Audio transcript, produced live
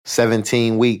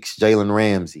17 weeks, Jalen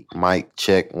Ramsey. Mic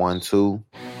check, 1, 2.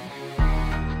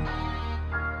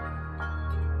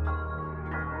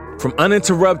 From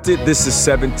Uninterrupted, this is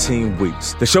 17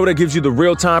 Weeks, the show that gives you the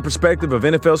real-time perspective of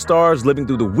NFL stars living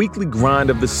through the weekly grind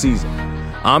of the season.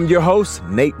 I'm your host,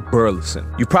 Nate Burleson.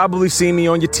 You've probably seen me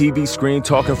on your TV screen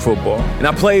talking football, and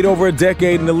I played over a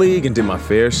decade in the league and did my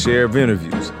fair share of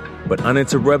interviews. But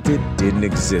Uninterrupted didn't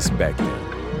exist back then.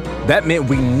 That meant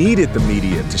we needed the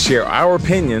media to share our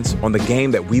opinions on the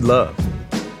game that we love.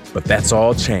 But that's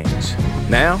all changed.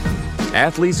 Now,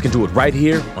 athletes can do it right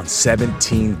here on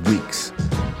 17 Weeks.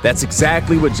 That's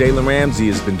exactly what Jalen Ramsey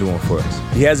has been doing for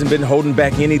us. He hasn't been holding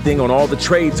back anything on all the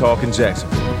trade talk in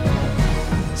Jacksonville.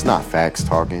 It's not facts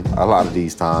talking. A lot of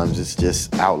these times, it's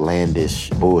just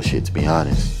outlandish bullshit, to be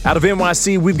honest. Out of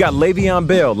NYC, we've got Le'Veon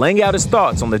Bell laying out his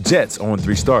thoughts on the Jets'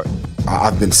 0-3 start.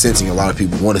 I've been sensing a lot of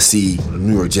people want to see the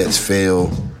New York Jets fail.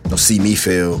 They'll see me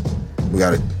fail. We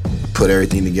got to put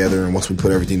everything together, and once we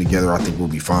put everything together, I think we'll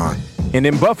be fine. And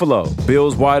in Buffalo,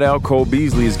 Bills wideout Cole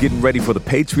Beasley is getting ready for the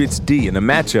Patriots D in a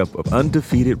matchup of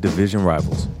undefeated division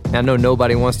rivals. I know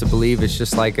nobody wants to believe it's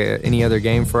just like any other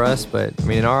game for us, but I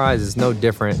mean, in our eyes, it's no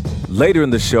different. Later in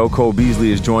the show, Cole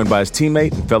Beasley is joined by his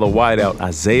teammate and fellow wideout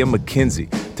Isaiah McKenzie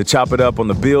to chop it up on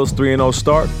the Bills' 3-0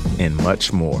 start and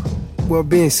much more. Well,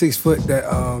 being 6 foot, that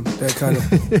kind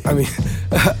of, I mean,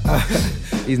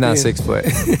 he's not 6 foot.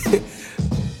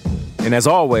 And as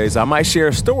always, I might share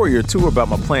a story or two about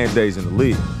my playing days in the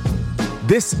league.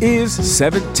 This is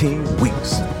 17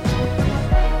 Weeks.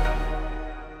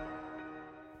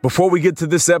 Before we get to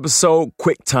this episode,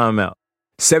 quick timeout.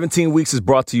 17 Weeks is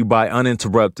brought to you by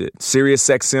Uninterrupted,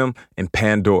 SiriusXM, and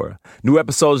Pandora. New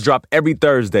episodes drop every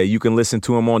Thursday. You can listen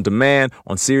to them on demand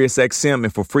on SiriusXM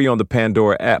and for free on the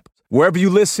Pandora app. Wherever you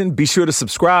listen, be sure to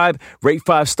subscribe, rate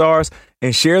 5 stars,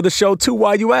 and share the show too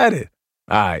while you at it.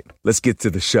 All right, let's get to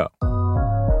the show.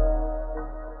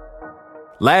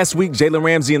 Last week, Jalen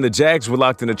Ramsey and the Jags were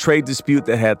locked in a trade dispute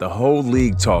that had the whole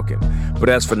league talking. But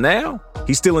as for now,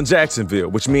 he's still in Jacksonville,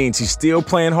 which means he's still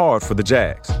playing hard for the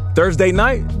Jags. Thursday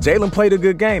night, Jalen played a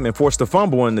good game and forced a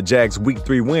fumble in the Jags' Week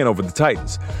 3 win over the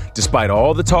Titans. Despite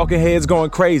all the talking heads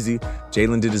going crazy,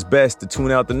 Jalen did his best to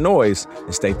tune out the noise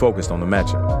and stay focused on the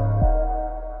matchup.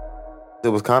 It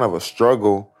was kind of a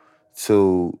struggle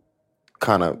to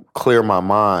kind of clear my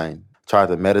mind. Tried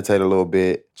to meditate a little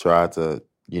bit, tried to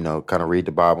kind of read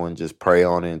the Bible and just pray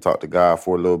on it and talk to God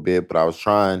for a little bit. But I was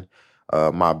trying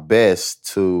my best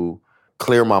to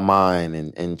clear my mind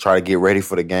and try to get ready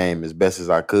for the game as best as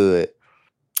I could.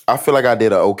 I feel like I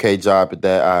did an okay job at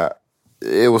that.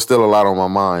 It was still a lot on my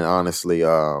mind, honestly.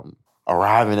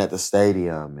 Arriving at the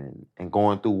stadium and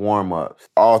going through warm-ups,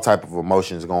 all type of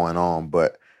emotions going on.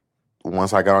 But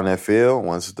once I got on that field,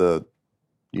 once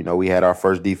we had our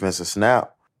first defensive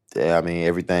snap, I mean,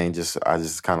 everything I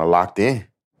just kind of locked in.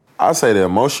 I'd say the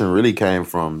emotion really came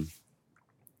from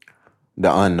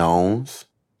the unknowns,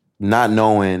 not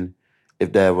knowing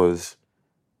if that was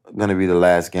going to be the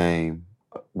last game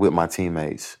with my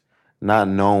teammates, not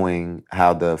knowing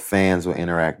how the fans would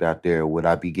interact out there. Would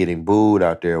I be getting booed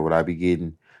out there? Would I be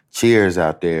getting cheers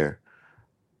out there?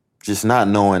 Just not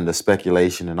knowing the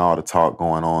speculation and all the talk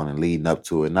going on and leading up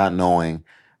to it, not knowing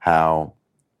how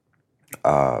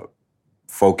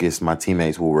focused my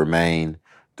teammates will remain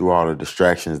through all the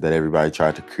distractions that everybody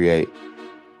tried to create.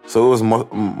 So it was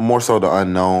more so the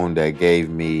unknown that gave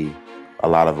me a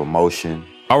lot of emotion.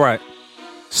 All right,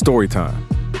 story time.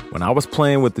 When I was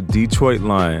playing with the Detroit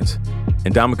Lions,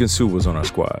 Ndamukong Suh was on our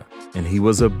squad, and he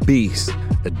was a beast,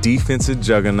 a defensive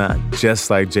juggernaut, just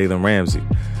like Jalen Ramsey.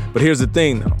 But here's the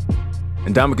thing, though.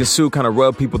 Ndamukong Suh kind of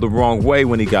rubbed people the wrong way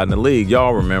when he got in the league.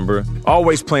 Y'all remember,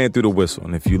 always playing through the whistle.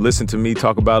 And if you listen to me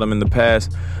talk about him in the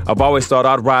past, I've always thought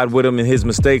I'd ride with him in his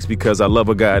mistakes because I love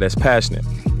a guy that's passionate.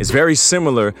 It's very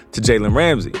similar to Jalen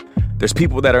Ramsey. There's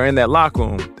people that are in that locker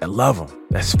room that love him.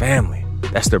 That's family.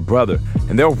 That's their brother.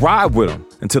 And they'll ride with him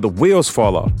until the wheels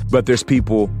fall off. But there's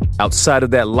people outside of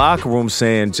that locker room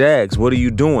saying, Jags, what are you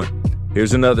doing?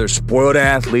 Here's another spoiled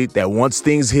athlete that wants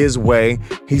things his way.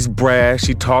 He's brash.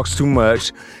 He talks too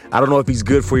much. I don't know if he's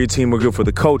good for your team or good for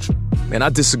the culture. Man, I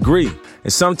disagree.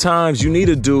 And sometimes you need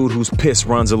a dude whose piss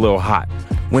runs a little hot.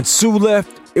 When Suh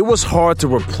left, it was hard to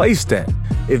replace that.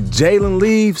 If Jalen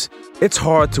leaves, it's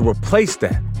hard to replace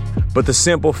that. But the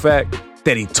simple fact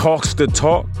that he talks the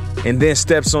talk and then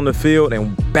steps on the field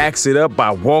and backs it up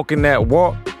by walking that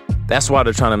walk, that's why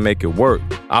they're trying to make it work.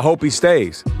 I hope he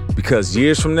stays. Because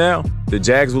years from now, the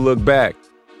Jags will look back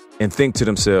and think to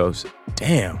themselves,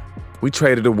 damn, we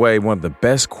traded away one of the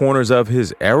best corners of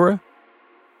his era?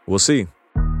 We'll see.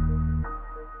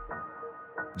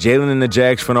 Jalen and the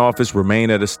Jags front office remain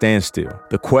at a standstill.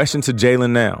 The question to Jalen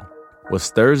now,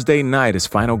 was Thursday night his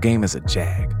final game as a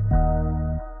Jag?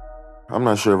 I'm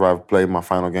not sure if I've played my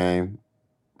final game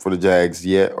for the Jags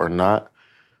yet or not,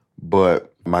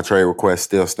 but my trade request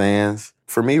still stands.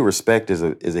 For me, respect is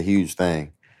a huge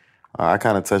thing. I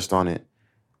kind of touched on it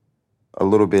a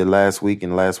little bit last week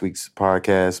in last week's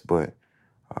podcast, but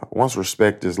once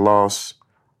respect is lost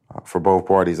for both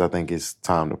parties, I think it's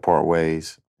time to part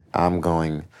ways. I'm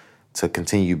going to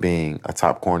continue being a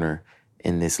top corner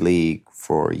in this league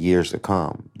for years to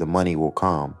come. The money will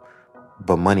come,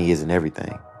 but money isn't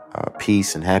everything.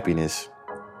 Peace and happiness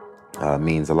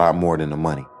means a lot more than the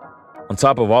money. On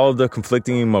top of all of the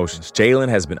conflicting emotions, Jalen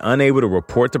has been unable to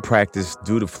report to practice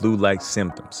due to flu-like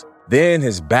symptoms. Then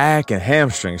his back and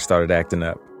hamstring started acting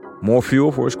up. More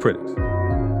fuel for his critics.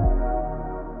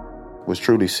 Was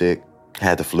truly sick.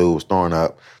 Had the flu, was throwing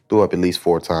up, threw up at least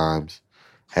 4 times.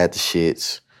 Had the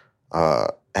shits.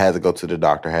 Had to go to the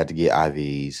doctor, had to get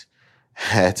IVs.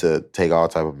 Had to take all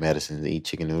type of medicines, eat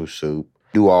chicken noodle soup,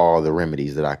 do all the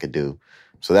remedies that I could do.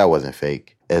 So that wasn't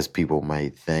fake, as people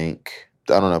might think.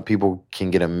 I don't know, people can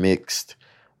get a mixed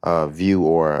view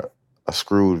or a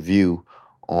screwed view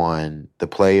on the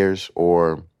players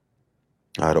or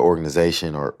the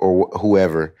organization or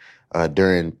whoever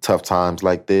during tough times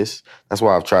like this. That's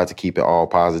why I've tried to keep it all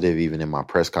positive, even in my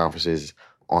press conferences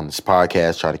on this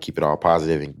podcast, try to keep it all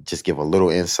positive and just give a little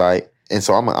insight. And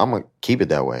so I'm going to keep it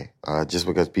that way. Just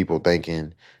because people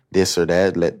thinking this or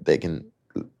that, they can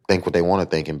think what they want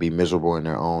to think and be miserable in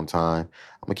their own time.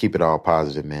 I'm going to keep it all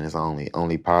positive, man. It's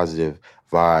only positive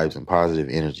vibes and positive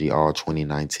energy all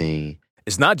 2019.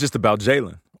 It's not just about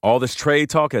Jalen. All this trade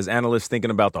talk has analysts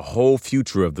thinking about the whole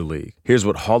future of the league. Here's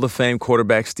what Hall of Fame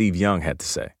quarterback Steve Young had to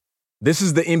say. This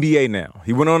is the NBA now.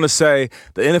 He went on to say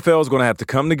the NFL is going to have to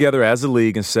come together as a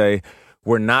league and say,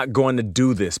 we're not going to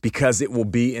do this because it will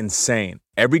be insane.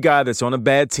 Every guy that's on a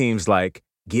bad team's like,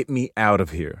 get me out of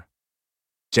here.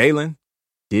 Jalen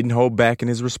didn't hold back in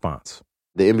his response.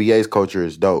 The NBA's culture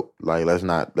is dope. Like, let's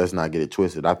not get it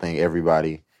twisted. I think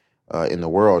everybody in the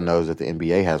world knows that the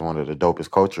NBA has one of the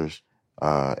dopest cultures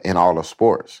in all of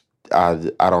sports. I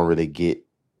don't really get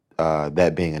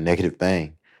that being a negative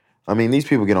thing. I mean, these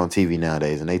people get on TV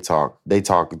nowadays and they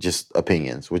talk just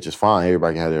opinions, which is fine.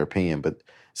 Everybody can have their opinion, but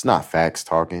it's not facts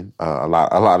talking. A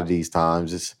lot of these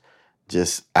times it's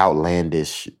just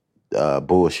outlandish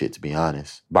bullshit, to be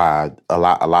honest, by a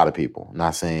lot of people. I'm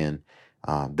not saying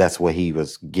that's what he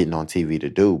was getting on TV to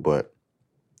do, but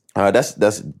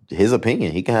that's his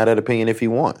opinion. He can have that opinion if he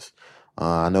wants.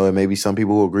 I know it may be some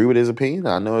people who agree with his opinion.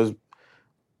 I know there's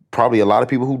probably a lot of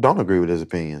people who don't agree with his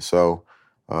opinion. So,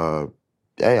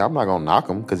 hey, I'm not going to knock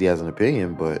him because he has an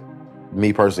opinion, but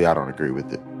me personally, I don't agree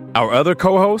with it. Our other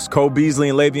co-hosts, Cole Beasley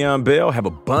and Le'Veon Bell, have a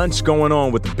bunch going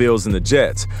on with the Bills and the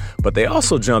Jets, but they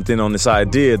also jumped in on this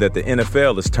idea that the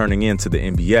NFL is turning into the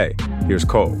NBA. Here's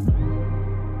Cole.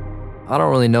 I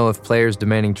don't really know if players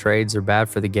demanding trades are bad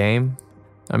for the game.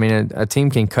 I mean, a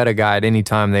team can cut a guy at any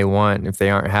time they want if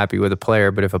they aren't happy with a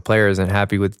player, but if a player isn't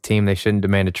happy with the team, they shouldn't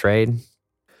demand a trade.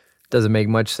 Doesn't make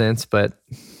much sense, but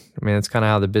I mean, that's kind of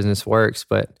how the business works.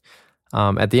 But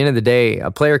at the end of the day,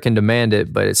 a player can demand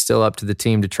it, but it's still up to the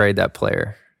team to trade that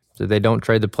player. So if they don't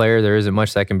trade the player, there isn't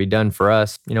much that can be done for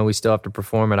us. You know, we still have to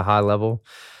perform at a high level,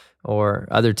 or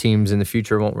other teams in the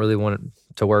future won't really want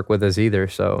to work with us either.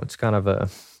 So it's kind of a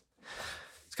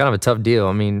tough deal.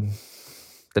 I mean,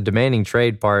 the demanding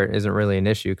trade part isn't really an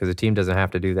issue because the team doesn't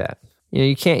have to do that. You know,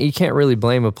 you can't really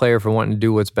blame a player for wanting to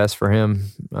do what's best for him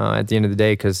at the end of the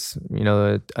day, because you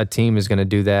know a team is going to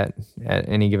do that at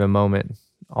any given moment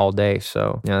all day.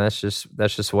 So you know that's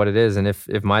just what it is. And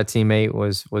if my teammate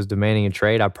was demanding a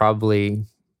trade, I probably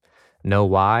know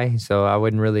why. So I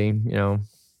wouldn't really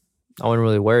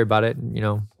worry about it. You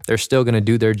know, they're still going to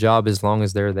do their job as long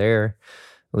as they're there.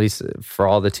 At least for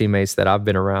all the teammates that I've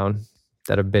been around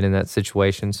that have been in that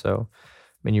situation. So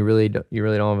I mean, you really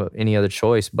don't have any other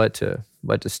choice but to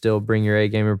still bring your A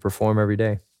game and perform every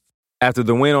day. After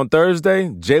the win on Thursday,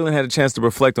 Jalen had a chance to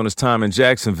reflect on his time in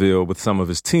Jacksonville with some of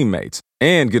his teammates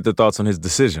and get their thoughts on his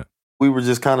decision. We were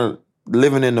just kind of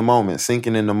living in the moment,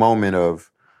 sinking in the moment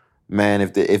of, man,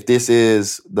 if this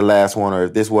is the last one or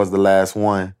if this was the last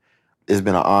one, it's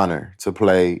been an honor to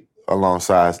play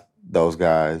alongside those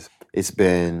guys. It's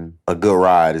been a good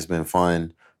ride. It's been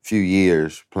fun. Few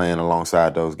years playing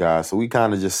alongside those guys. So we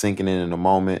kind of just sinking in the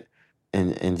moment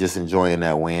and just enjoying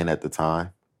that win at the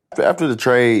time. After the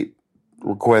trade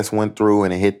request went through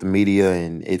and it hit the media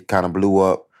and it kind of blew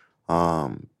up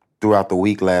throughout the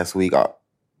week last week,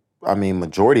 I mean,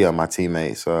 majority of my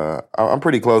teammates, I'm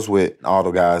pretty close with all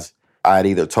the guys. I had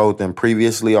either told them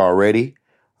previously already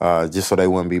just so they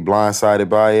wouldn't be blindsided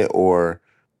by it, or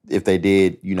if they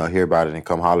did, hear about it and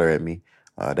come holler at me.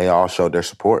 They all showed their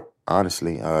support,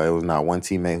 honestly. It was not one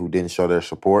teammate who didn't show their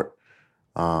support.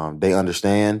 They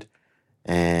understand,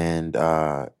 and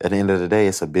at the end of the day,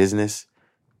 it's a business.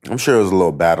 I'm sure it was a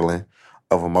little battling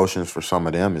of emotions for some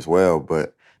of them as well,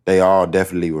 but they all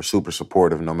definitely were super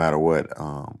supportive no matter what.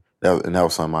 That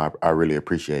was something I really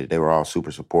appreciated. They were all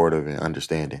super supportive and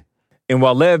understanding. And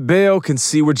while Lev Bell can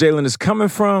see where Jalen is coming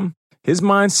from, his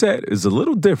mindset is a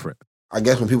little different. I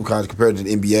guess when people kind of compare it to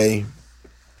the NBA,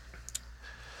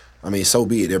 I mean, so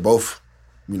be it. They're both,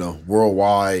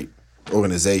 worldwide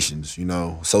organizations,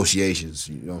 associations,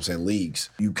 leagues.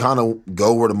 You kind of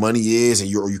go where the money is, and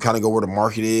you kind of go where the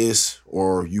market is,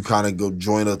 or you kind of go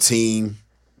join a team,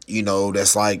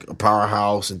 that's like a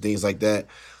powerhouse and things like that.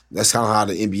 That's kind of how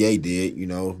the NBA did,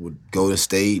 with Golden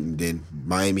State and then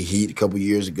Miami Heat a couple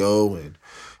years ago. And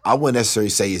I wouldn't necessarily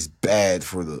say it's bad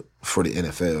for the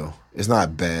NFL. It's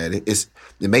not bad. It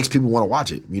makes people want to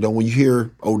watch it. When you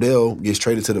hear Odell gets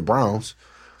traded to the Browns,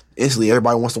 instantly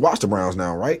everybody wants to watch the Browns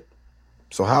now, right?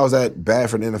 So how is that bad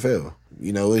for the NFL?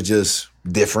 It's just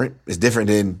different. It's different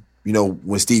than,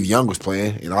 when Steve Young was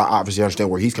playing. And I obviously understand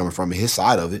where he's coming from and his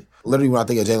side of it. Literally, when I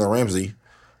think of Jalen Ramsey,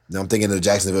 I'm thinking of the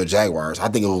Jacksonville Jaguars. I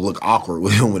think it would look awkward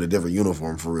with him in a different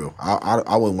uniform, for real.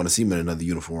 I wouldn't want to see him in another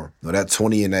uniform. That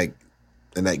 20 and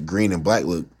that green and black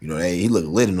look, he looked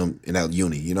lit in that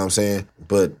uni, you know what I'm saying?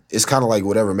 But it's kind of like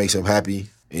whatever makes him happy.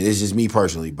 And it's just me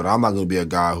personally, but I'm not going to be a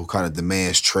guy who kind of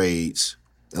demands trades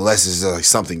unless it's like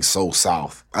something so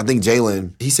south. I think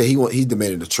Jalen, he said he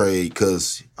demanded a trade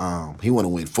because he want to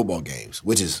win football games,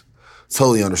 which is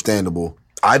totally understandable.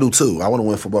 I do too. I want to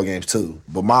win football games too.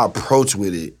 But my approach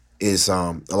with it is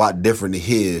a lot different than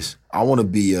his. I want to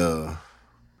be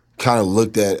kind of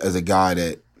looked at as a guy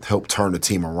that helped turn the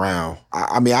team around.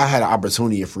 I mean, I had an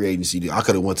opportunity in free agency. I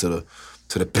could have went to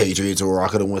the Patriots, or I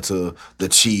could have went to the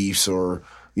Chiefs, or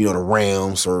the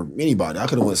Rams, or anybody. I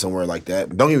could have went somewhere like that.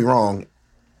 But don't get me wrong,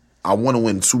 I want to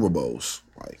win Super Bowls.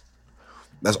 Like,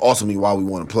 that's ultimately why we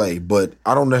want to play. But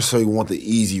I don't necessarily want the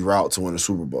easy route to win a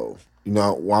Super Bowl.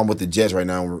 While I'm with the Jets right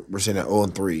now, we're sitting at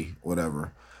 0-3,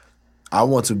 whatever. I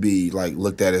want to be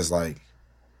looked at as a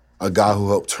guy who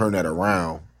helped turn that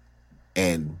around,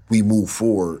 and we move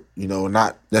forward.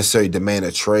 Not necessarily demand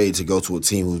a trade to go to a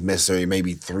team who's necessarily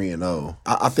maybe 3-0.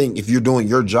 I think if you're doing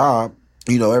your job,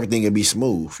 everything can be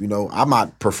smooth. I'm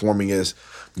not performing as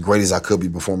great as I could be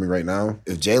performing right now.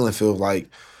 If Jalen feels like,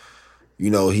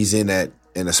 he's in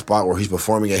a spot where he's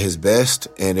performing at his best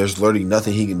and there's literally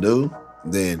nothing he can do,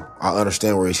 then I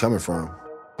understand where he's coming from.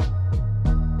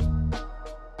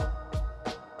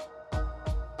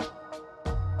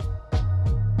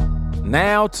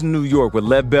 Now to New York, where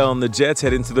Lev Bell and the Jets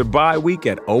head into their bye week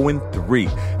at 0-3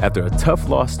 after a tough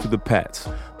loss to the Pats.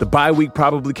 The bye week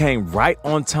probably came right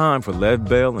on time for Lev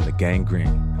Bell and the Gang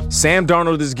Green. Sam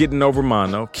Darnold is getting over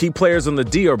mono, key players on the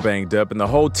D are banged up, and the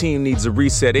whole team needs a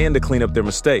reset and to clean up their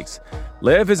mistakes.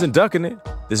 Lev isn't ducking it.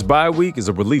 This bye week is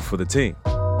a relief for the team.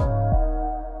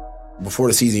 Before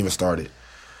the season even started,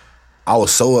 I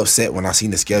was so upset when I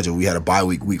seen the schedule. We had a bye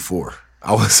week, week 4.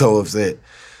 I was so upset.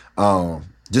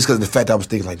 Just because of the fact I was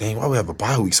thinking, dang, why we have a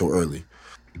bye week so early?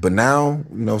 But now,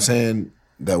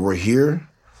 that we're here,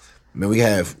 we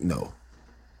have,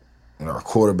 our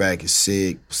quarterback is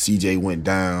sick, CJ went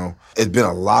down. It's been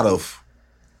a lot of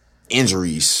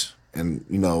injuries. And,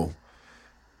 even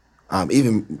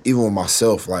with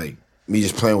myself, me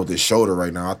just playing with this shoulder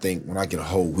right now, I think when I get a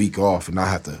whole week off and not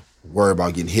have to worry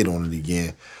about getting hit on it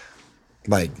again,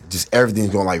 just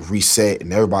everything's going to reset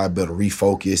and everybody better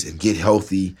refocus and get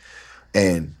healthy.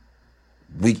 And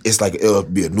it'll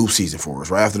be a new season for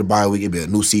us. Right after the bye week, it'll be a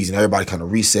new season. Everybody kind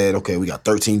of reset. Okay, we got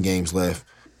 13 games left.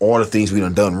 All the things we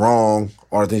done wrong,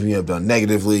 all the things we have done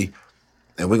negatively,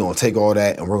 and we're going to take all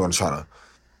that and we're going to try to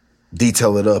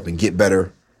detail it up and get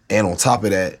better. And on top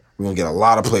of that, we're going to get a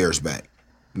lot of players back.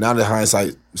 Now that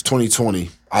hindsight is 2020,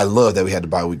 I love that we had the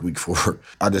bye week 4.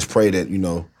 I just pray that,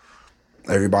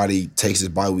 everybody takes this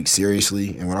bye week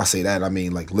seriously. And when I say that, I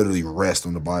mean literally rest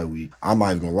on the bye week. I'm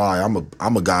not even gonna lie.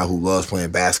 I'm a guy who loves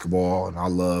playing basketball and I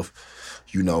love,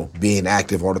 being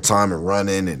active all the time and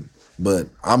running. But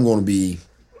I'm gonna be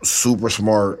super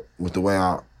smart with the way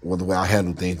I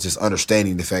handle things, just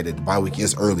understanding the fact that the bye week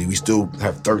is early. We still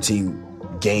have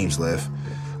 13 games left,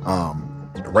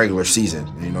 regular season,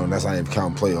 and that's not even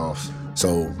counting playoffs.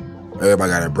 So everybody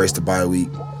gotta embrace the bye week,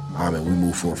 and we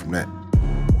move forward from that.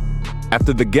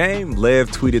 After the game,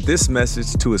 Lev tweeted this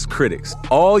message to his critics.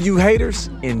 All you haters,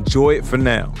 enjoy it for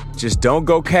now. Just don't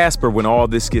go Casper when all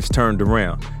this gets turned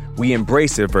around. We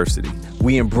embrace adversity.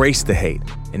 We embrace the hate.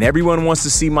 and everyone wants to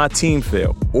see my team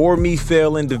fail or me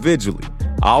fail individually,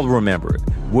 I'll remember it.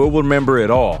 We'll remember it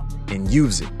all and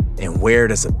use it and wear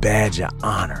it as a badge of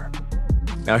honor.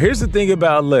 Now, here's the thing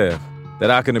about Lev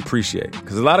that I can appreciate,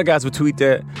 because a lot of guys would tweet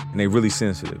that and they're really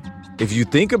sensitive. If you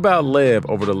think about Lev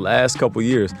over the last couple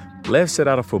years, Lev set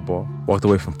out of football, walked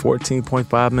away from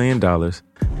 $14.5 million,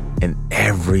 and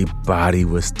everybody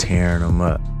was tearing him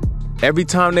up. Every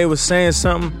time they was saying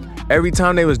something, every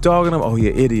time they was dogging him, oh,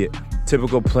 you idiot,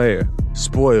 typical player,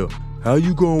 spoiled. How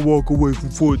you gonna walk away from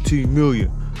 $14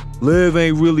 million? Lev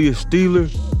ain't really a Steeler.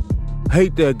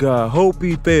 Hate that guy, hope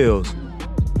he fails.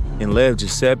 And Lev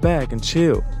just sat back and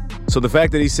chilled. So the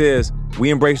fact that he says, we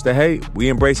embrace the hate, we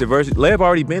embrace adversity, Lev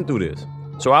already been through this.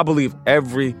 So I believe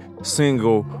every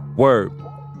single word.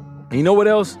 And you know what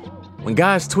else? When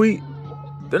guys tweet,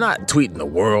 they're not tweeting the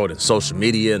world and social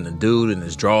media and the dude in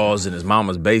his drawers in his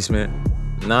mama's basement.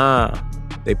 Nah,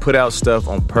 they put out stuff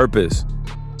on purpose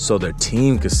so their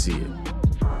team could see it.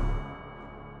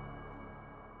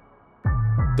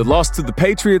 The loss to the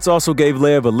Patriots also gave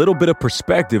Lev a little bit of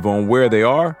perspective on where they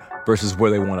are versus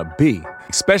where they want to be,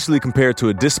 especially compared to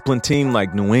a disciplined team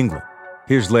like New England.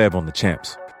 Here's Lev on the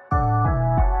Champs.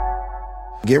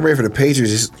 Getting ready for the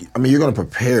Patriots, you're going to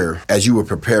prepare as you would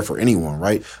prepare for anyone,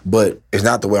 right? But it's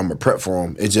not the way I'm going to prep for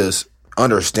them. It's just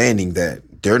understanding that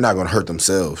they're not going to hurt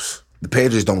themselves. The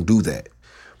Patriots don't do that.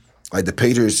 Like the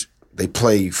Patriots, they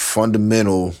play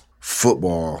fundamental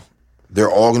football.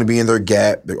 They're all going to be in their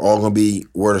gap. They're all going to be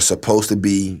where they're supposed to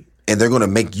be. And they're going to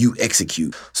make you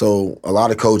execute. So a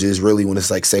lot of coaches really, when it's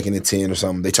like 2nd and 10 or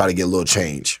something, they try to get a little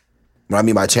change. What I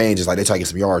mean by change is like they try to get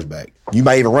some yards back. You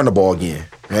might even run the ball again,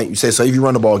 right? You say, so if you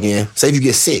run the ball again, say if you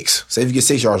get 6. Say if you get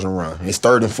 6 yards on the run, and it's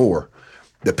 3rd and 4.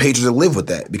 The Patriots will live with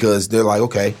that because they're like,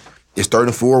 okay, it's 3rd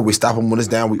and 4. We stop them when it's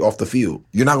down. We off the field.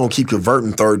 You're not going to keep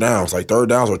converting 3rd downs. Like 3rd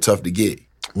downs are tough to get.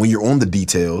 When you're on the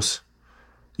details,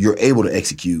 you're able to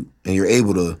execute and you're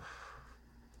able to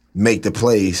make the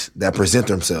plays that present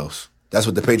themselves. That's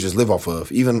what the Patriots live off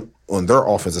of, even on their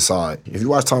offensive side. If you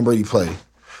watch Tom Brady play,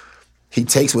 he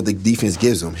takes what the defense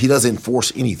gives him. He doesn't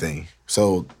force anything.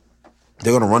 So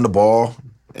they're going to run the ball.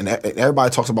 And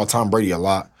everybody talks about Tom Brady a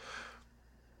lot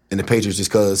in the Patriots just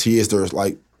because he is their,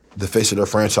 like, the face of their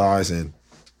franchise. And,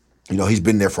 you know, he's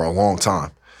been there for a long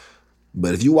time.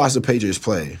 But if you watch the Patriots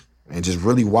play and just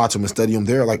really watch them and study them,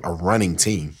 they're like a running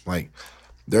team. Like,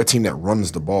 they're a team that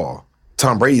runs the ball.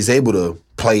 Tom Brady's able to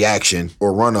play action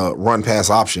or run a run-pass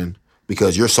option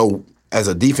because you're so, as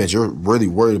a defense, you're really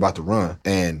worried about the run.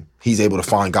 And he's able to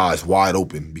find guys wide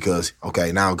open because,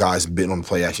 okay, now guys been on the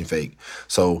play-action fake.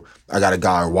 So I got a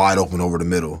guy wide open over the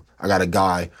middle. I got a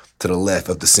guy to the left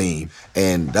of the seam.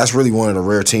 And that's really one of the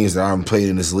rare teams that I've played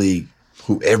in this league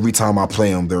who every time I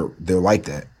play them, they're like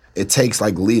that. It takes,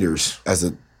 like, leaders. As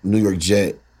a New York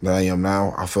Jet that I am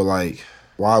now, I feel like,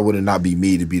 why would it not be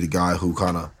me to be the guy who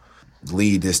kind of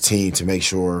lead this team to make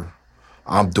sure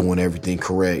I'm doing everything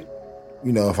correct?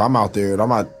 You know, if I'm out there and I'm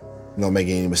not, you know,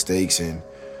 making any mistakes and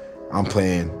I'm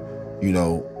playing, you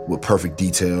know, with perfect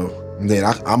detail, then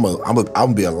I'm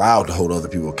gonna be allowed to hold other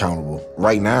people accountable.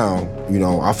 Right now, you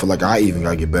know, I feel like I even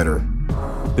gotta get better.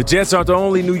 The Jets aren't the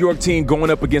only New York team going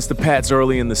up against the Pats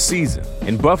early in the season.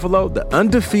 In Buffalo, the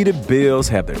undefeated Bills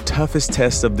have their toughest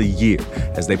test of the year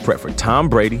as they prep for Tom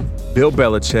Brady, Bill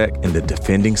Belichick, and the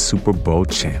defending Super Bowl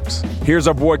champs. Here's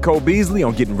our boy Cole Beasley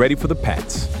on getting ready for the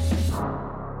Pats.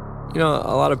 You know,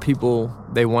 a lot of people,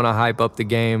 they want to hype up the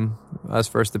game, us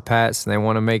versus the Pats, and they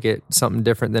want to make it something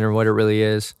different than what it really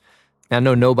is. I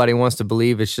know nobody wants to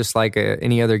believe it's just like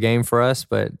any other game for us,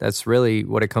 but that's really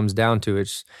what it comes down to.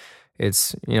 It's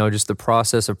you know, just the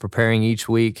process of preparing each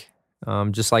week,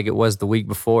 just like it was the week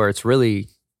before. It's really,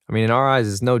 I mean, in our eyes,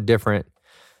 it's no different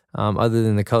other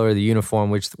than the color of the uniform,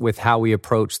 which with how we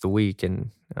approach the week and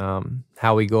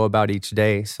how we go about each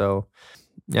day. So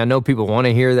yeah, I know people want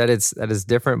to hear that it's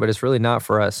different, but it's really not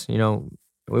for us. You know,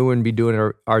 we wouldn't be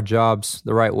doing our jobs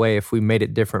the right way if we made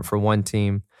it different for one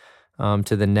team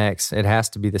to the next. It has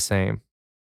to be the same.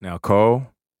 Now, Cole,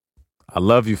 I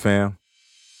love you, fam.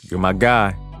 You're my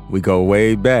guy. We go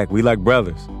way back. We like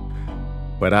brothers.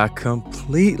 But I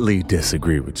completely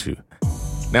disagree with you.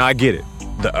 Now, I get it.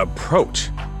 The approach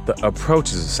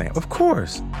is the same, of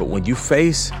course. But when you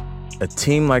face a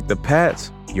team like the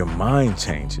Pats, your mind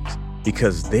changes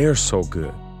because they're so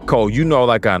good. Cole, you know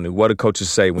like I knew, what do coaches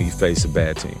say when you face a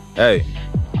bad team? Hey,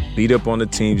 beat up on the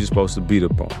teams you're supposed to beat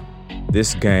up on.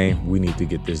 This game, we need to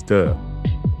get this dub.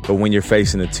 But when you're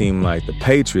facing a team like the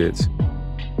Patriots,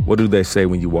 what do they say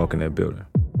when you walk in that building?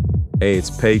 Hey,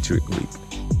 it's Patriot Week.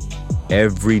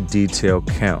 Every detail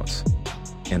counts.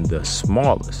 And the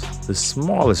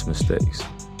smallest mistakes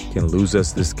can lose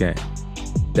us this game.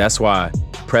 That's why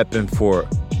prepping for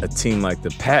a team like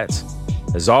the Pats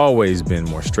has always been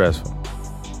more stressful.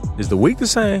 Is the week the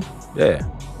same? Yeah,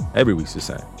 every week's the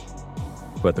same.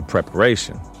 But the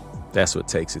preparation, that's what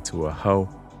takes it to a whole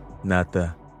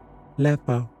nother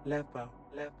level.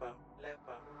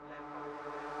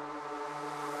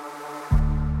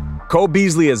 Cole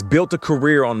Beasley has built a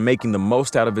career on making the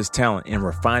most out of his talent and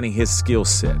refining his skill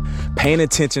set, paying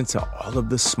attention to all of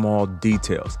the small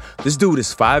details. This dude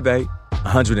is 5'8",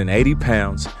 180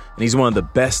 pounds, and he's one of the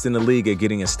best in the league at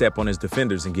getting a step on his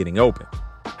defenders and getting open.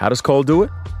 How does Cole do it?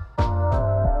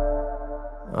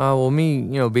 Well, me,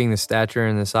 being the stature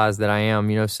and the size that I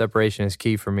am, separation is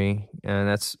key for me, and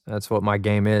that's what my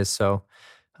game is. So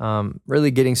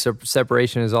really getting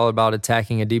separation is all about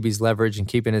attacking a DB's leverage and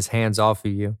keeping his hands off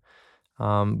of you.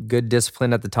 Good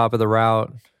discipline at the top of the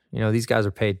route. These guys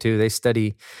are paid too. They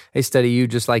study you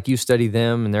just like you study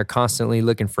them, and they're constantly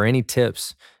looking for any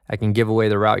tips that can give away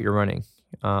the route you're running.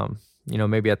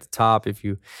 Maybe at the top, if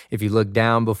you look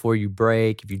down before you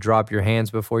break, if you drop your hands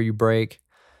before you break.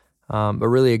 But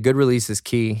really, a good release is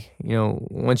key.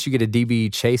 Once you get a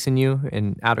DB chasing you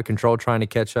and out of control trying to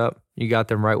catch up, you got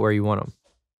them right where you want them.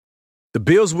 The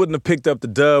Bills wouldn't have picked up the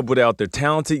dub without their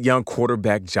talented young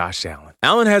quarterback, Josh Allen.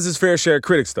 Allen has his fair share of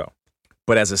critics, though.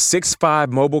 But as a 6'5"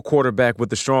 mobile quarterback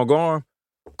with a strong arm,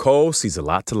 Cole sees a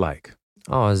lot to like.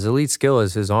 Oh, his elite skill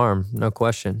is his arm, no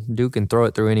question. Duke can throw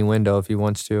it through any window if he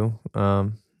wants to.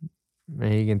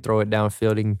 He can throw it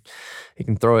downfield. He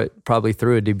can throw it probably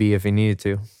through a DB if he needed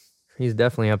to. He's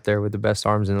definitely up there with the best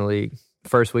arms in the league.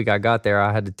 First week I got there,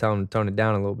 I had to tell him to tone it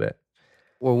down a little bit.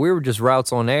 Well, we were just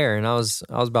routes on air, and I was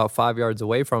about 5 yards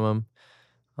away from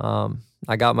him.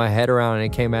 I got my head around, and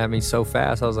it came at me so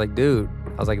fast. I was like, dude,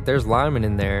 if there's linemen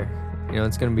in there,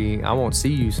 it's going to be, I won't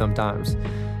see you sometimes.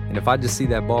 And if I just see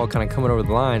that ball kind of coming over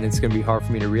the line, it's going to be hard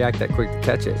for me to react that quick to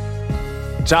catch it.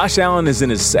 Josh Allen is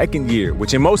in his second year,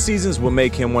 which in most seasons will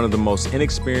make him one of the most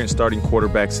inexperienced starting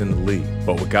quarterbacks in the league.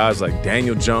 But with guys like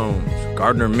Daniel Jones,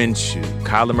 Gardner Minshew,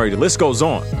 Kyler Murray, the list goes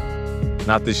on.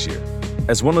 Not this year.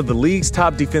 As one of the league's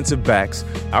top defensive backs,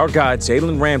 our guy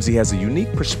Jalen Ramsey has a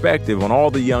unique perspective on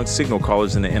all the young signal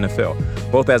callers in the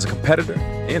NFL, both as a competitor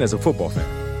and as a football fan.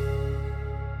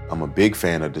 I'm a big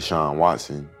fan of Deshaun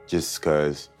Watson just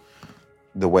because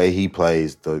the way he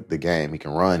plays the game. He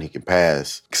can run, he can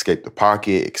pass, escape the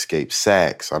pocket, escape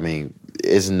sacks. I mean,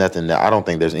 it's nothing that I don't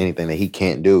think there's anything that he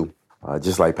can't do.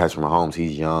 Just like Patrick Mahomes,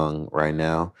 he's young right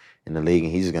now in the league,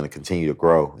 and he's just going to continue to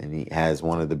grow. And he has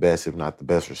one of the best, if not the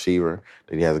best receiver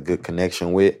that he has a good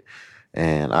connection with.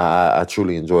 And I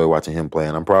truly enjoy watching him play.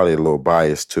 And I'm probably a little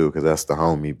biased too because that's the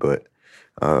homie, but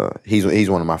he's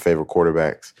one of my favorite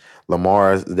quarterbacks.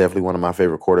 Lamar is definitely one of my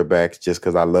favorite quarterbacks just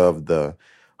because I love the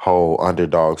whole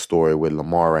underdog story with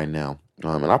Lamar right now.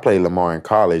 And I played Lamar in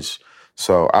college,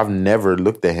 so I've never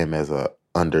looked at him as a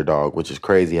underdog, which is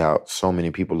crazy how so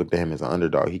many people looked at him as an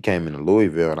underdog. He came into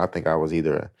Louisville, and I think I was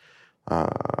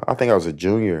a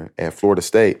junior at Florida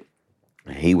State.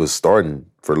 He was starting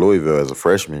for Louisville as a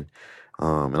freshman.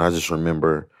 And I just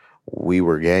remember we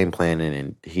were game planning,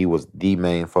 and he was the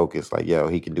main focus. Like,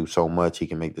 he can do so much. He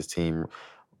can make this team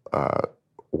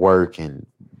work and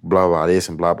blah, blah, this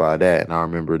and blah, blah, that. And I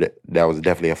remember that was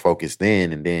definitely a focus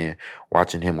then. And then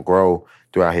watching him grow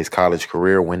throughout his college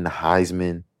career, win the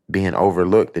Heisman, being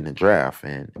overlooked in the draft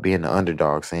and being the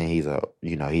underdog, saying he's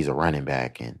a running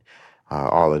back and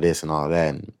all of this and all of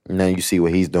that. And now you see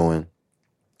what he's doing.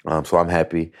 So I'm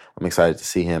happy. I'm excited to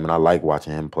see him, and I like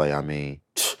watching him play. I mean,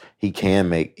 he can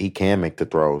make the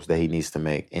throws that he needs to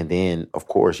make. And then, of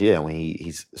course, when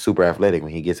he's super athletic,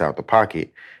 when he gets out the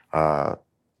pocket,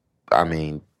 I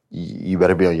mean, you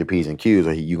better be on your P's and Q's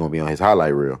or you're going to be on his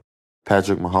highlight reel.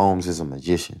 Patrick Mahomes is a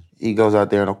magician. He goes out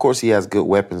there, and of course he has good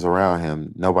weapons around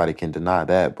him. Nobody can deny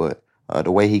that, but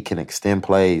the way he can extend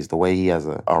plays, the way he has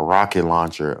a rocket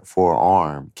launcher for an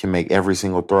arm, can make every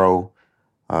single throw,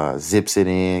 zips it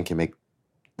in, can make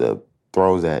the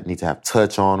throws that need to have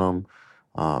touch on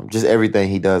them. Just everything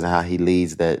he does and how he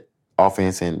leads that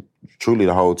offense and truly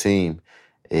the whole team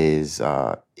is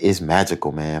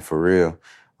magical, man, for real.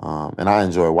 And I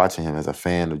enjoy watching him as a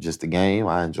fan of just the game.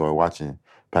 I enjoy watching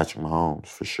Patrick Mahomes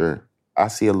for sure. I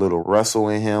see a little Russell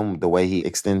in him, the way he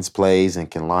extends plays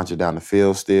and can launch it down the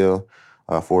field still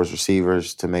for his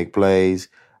receivers to make plays.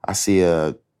 I see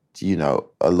a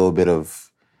little bit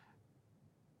of,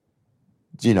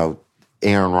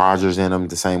 Aaron Rodgers in him,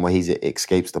 the same way he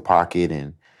escapes the pocket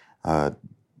and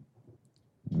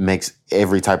makes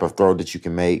every type of throw that you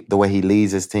can make. The way he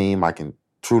leads his team, I can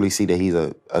truly see that he's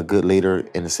a good leader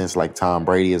in the sense like Tom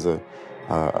Brady is a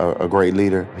great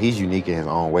leader. He's unique in his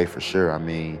own way for sure. I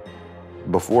mean,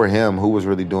 before him, who was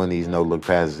really doing these no-look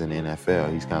passes in the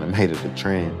NFL? He's kind of made it a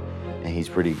trend, and he's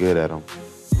pretty good at them.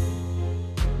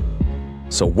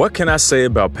 So what can I say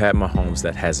about Pat Mahomes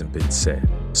that hasn't been said?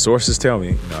 Sources tell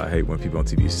me, I hate when people on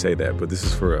TV say that, but this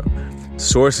is for real.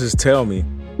 Sources tell me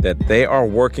that they are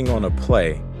working on a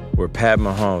play where Pat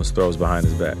Mahomes throws behind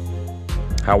his back.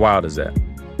 How wild is that?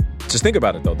 Just think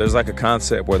about it, though. There's like a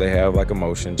concept where they have like a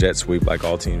motion, jet sweep, like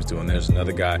all teams do, and there's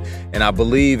another guy. And I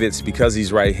believe it's because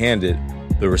he's right-handed,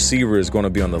 the receiver is going to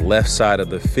be on the left side of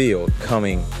the field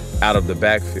coming out of the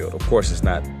backfield. Of course, it's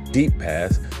not deep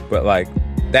pass, but like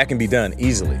that can be done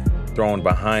easily, thrown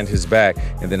behind his back,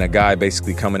 and then a guy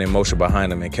basically coming in motion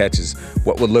behind him and catches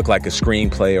what would look like a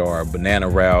screenplay or a banana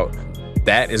route.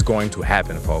 That is going to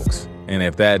happen, folks. And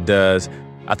if that does,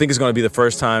 I think it's going to be the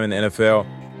first time in the NFL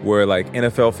where like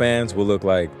NFL fans will look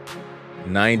like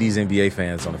 90s NBA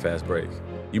fans on a fast break.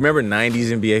 You remember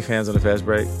 90s NBA fans on a fast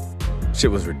break? Shit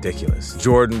was ridiculous.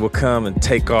 Jordan will come and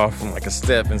take off from like a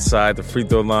step inside the free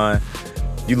throw line.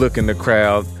 You look in the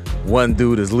crowd, one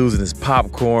dude is losing his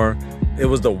popcorn. It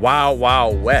was the wild,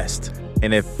 wild west.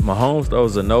 And if Mahomes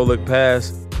throws a no-look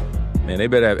pass, man, they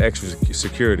better have extra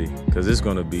security because it's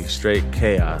going to be straight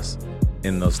chaos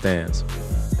in those stands.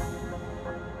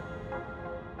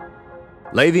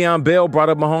 Le'Veon Bell brought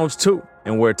up Mahomes too,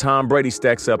 and where Tom Brady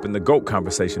stacks up in the GOAT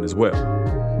conversation as well.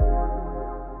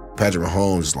 Patrick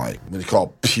Mahomes is like what they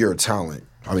call pure talent.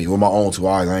 I mean, with my own two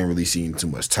eyes, I ain't really seen too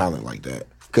much talent like that.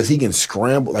 Because he can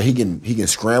scramble, like he can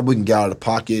scramble, he can get out of the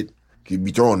pocket, he can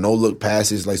be throwing no-look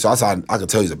passes. Like, so that's how I can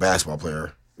tell he's a basketball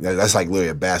player. That's like literally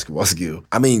a basketball skill.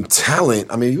 I mean,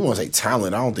 talent, if you want to say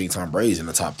talent, I don't think Tom Brady's in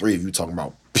the top 3 if you're talking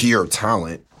about pure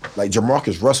talent. Like,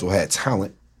 Jamarcus Russell had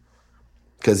talent.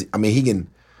 Because, he can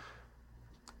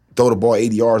throw the ball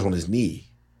 80 yards on his knee.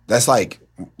 That's like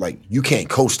you can't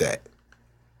coach that.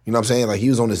 You know what I'm saying? Like, he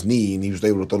was on his knee and he was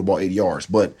able to throw the ball 80 yards.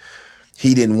 But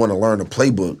he didn't want to learn the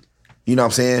playbook. You know what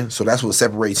I'm saying? So that's what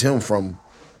separates him from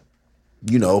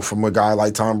a guy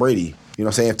like Tom Brady. You know what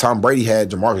I'm saying? If Tom Brady had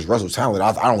Jamarcus Russell's talent,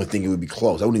 I don't think it would be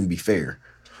close. That wouldn't even be fair.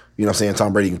 You know what I'm saying?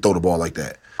 Tom Brady can throw the ball like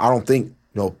that. I don't think,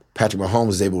 Patrick Mahomes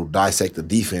is able to dissect the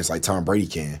defense like Tom Brady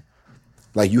can.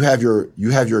 Like, you have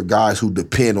your guys who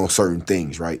depend on certain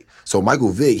things, right? So Michael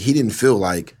Vick, he didn't feel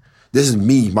like, this is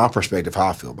my perspective, how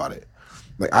I feel about it.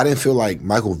 Like, I didn't feel like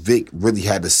Michael Vick really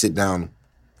had to sit down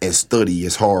and study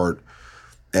as hard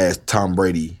as Tom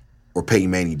Brady or Peyton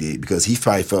Manning did, because he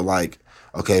probably felt like,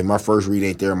 okay, my first read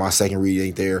ain't there, my second read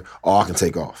ain't there, I can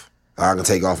take off. I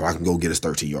can go get us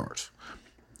 13 yards,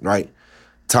 right?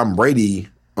 Tom Brady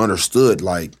understood,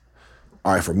 like,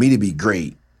 all right, for me to be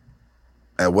great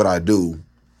at what I do,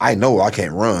 I know I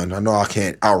can't run. I know I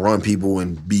can't outrun people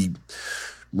and be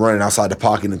running outside the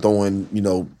pocket and throwing,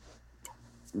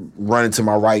 running to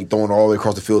my right, throwing all the way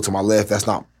across the field to my left. That's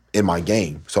not in my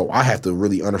game. So I have to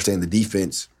really understand the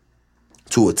defense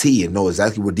to a T and know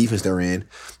exactly what defense they're in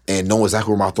and know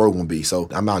exactly where my throw going to be. So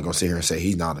I'm not going to sit here and say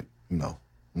he's not,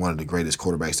 one of the greatest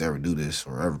quarterbacks to ever do this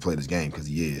or ever play this game, because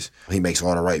he is. He makes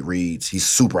all the right reads. He's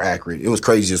super accurate. It was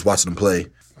crazy just watching him play.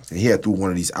 And he had threw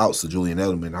one of these outs to Julian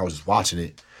Edelman. I was just watching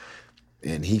it,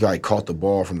 and he caught the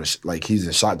ball from he's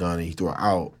in shotgun, and he threw it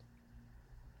out.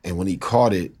 And when he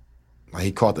caught it,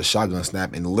 he caught the shotgun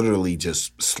snap and literally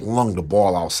just slung the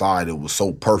ball outside. It was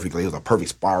so perfect. It was a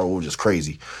perfect spiral. It was just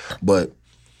crazy. But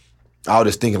I was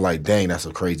just thinking, dang, that's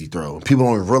a crazy throw. People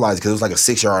don't even realize it because it was like a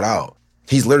 6-yard out.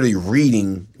 He's literally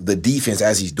reading the defense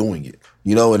as he's doing it,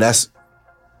 and that's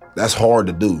hard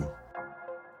to do.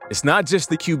 It's not just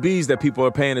the QBs that people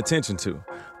are paying attention to.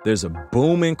 There's a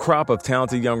booming crop of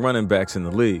talented young running backs in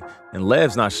the league, and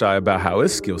Lev's not shy about how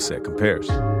his skill set compares.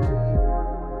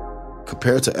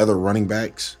 Compared to other running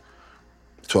backs,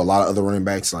 to a lot of other running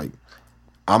backs,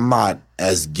 I'm not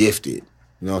as gifted.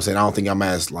 You know what I'm saying? I don't think I'm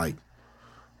as,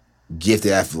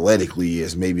 gifted athletically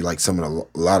as maybe, a lot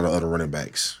of the other running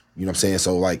backs. You know what I'm saying?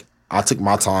 So, I took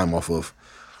my time off of,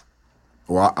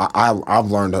 or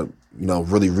I've learned to,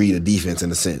 really read a defense in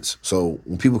a sense. So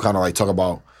when people kind of talk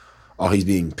about, he's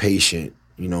being patient,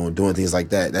 and doing things like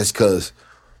that, that's because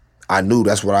I knew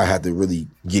that's what I had to really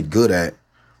get good at.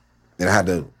 And I had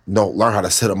to learn how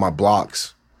to set up my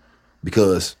blocks,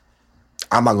 because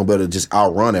I'm not going to be able to just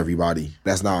outrun everybody.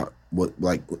 That's not what,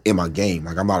 in my game.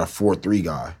 I'm not a 4-3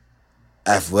 guy.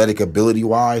 Athletic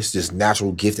ability-wise, just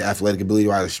natural gifted athletic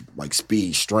ability-wise,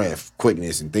 speed, strength,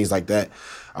 quickness, and things like that,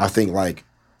 I think,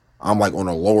 I'm, on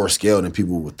a lower scale than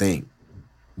people would think.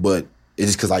 But it's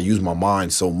just because I use my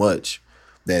mind so much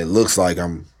that it looks like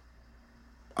I'm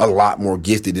a lot more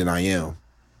gifted than I am,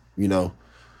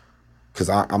 Because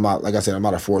I'm not, like I said, I'm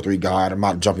not a 4-3 guy. I'm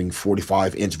not jumping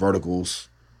 45-inch verticals.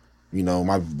 You know,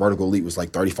 my vertical leap was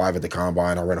like 35 at the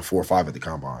combine. I ran a 4.5 at the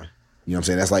combine. You know what I'm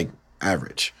saying? That's like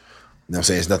average. You know what I'm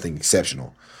saying? It's nothing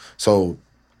exceptional. So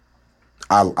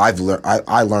I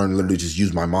learned literally just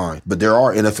use my mind. But there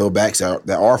are NFL backs that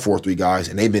are 4.3 guys,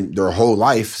 and they've been their whole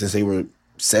life since they were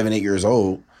 7, 8 years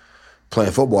old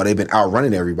playing football. They've been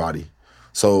outrunning everybody.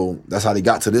 So that's how they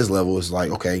got to this level. It's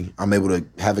like, okay, I'm able to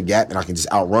have a gap and I can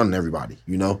just outrun everybody,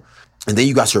 you know? And then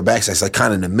you got your backs that's like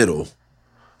kind of in the middle.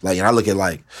 Like, and I look at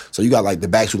like, so you got like the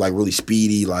backs who like really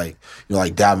speedy, like, you know,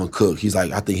 like Dalvin Cook. He's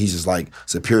like, I think he's just like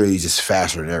superior. He's just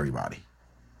faster than everybody,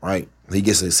 right? He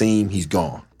gets to the seam, he's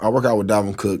gone. I work out with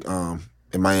Dalvin Cook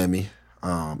in Miami.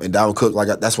 And Dalvin Cook,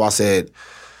 like that's why I said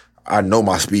I know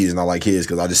my speed is not like his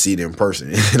because I just see it in person.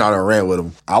 And I done ran with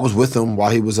him. I was with him while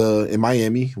he was in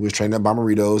Miami. We was training at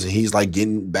Bomarito's, and he's like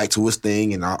getting back to his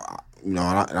thing. And I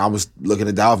was looking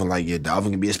at Dalvin like, yeah,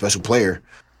 Dalvin can be a special player.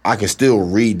 I can still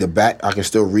read the back. I can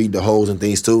still read the holes and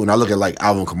things too. And I look at like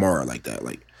Alvin Kamara like that.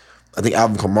 Like, I think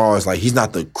Alvin Kamara is like, he's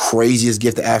not the craziest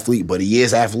gifted athlete, but he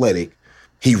is athletic.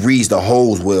 He reads the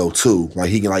holes well too. Like,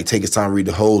 he can like take his time to read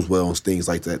the holes well and things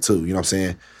like that too. You know what I'm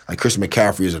saying? Like, Christian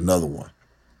McCaffrey is another one.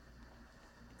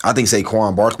 I think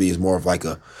Saquon Barkley is more of like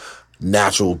a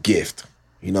natural gift.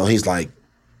 You know, he's like,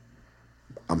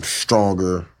 I'm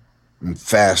stronger, I'm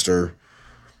faster,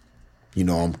 you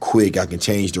know, I'm quick, I can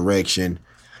change direction.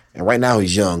 And right now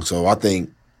he's young, so I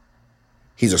think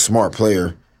he's a smart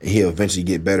player, and he'll eventually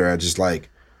get better at just like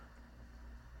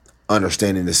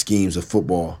understanding the schemes of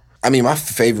football. I mean, my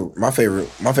favorite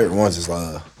ones is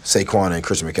Saquon and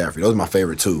Christian McCaffrey. Those are my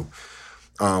favorite too.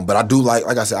 But I do like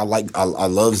I said, I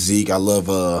love Zeke. I love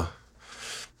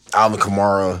Alvin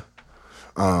Kamara,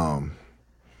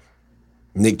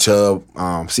 Nick Chubb.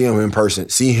 See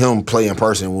him play in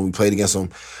person when we played against him,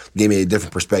 gave me a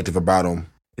different perspective about him.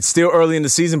 It's still early in the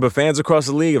season, but fans across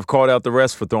the league have called out the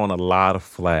refs for throwing a lot of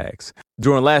flags.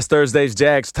 During last Thursday's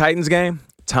Jags-Titans game,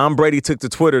 Tom Brady took to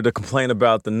Twitter to complain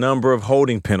about the number of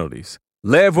holding penalties.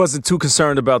 Lev wasn't too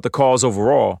concerned about the calls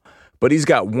overall, but he's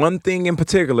got one thing in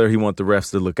particular he wants the refs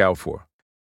to look out for.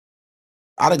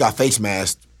 I done got face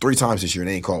masked 3 times this year and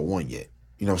they ain't called one yet.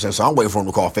 You know what I'm saying? So I'm waiting for him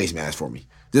to call face mask for me.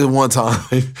 This is one time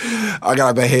I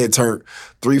got my head turned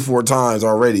 3-4 times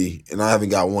already and I haven't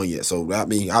got one yet. So that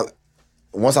means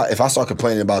if I start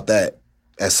complaining about that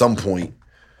at some point,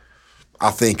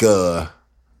 I think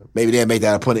maybe they'll make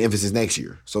that a point of emphasis next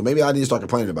year. So maybe I need to start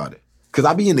complaining about it. Because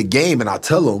I be in the game and I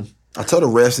tell the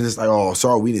refs, and it's like, oh,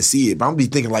 sorry, we didn't see it. But I'm be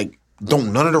thinking like,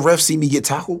 don't none of the refs see me get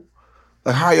tackled?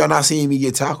 Like, how are y'all not seeing me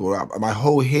get tackled? My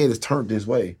whole head is turned this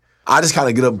way. I just kind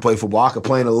of get up and play football. I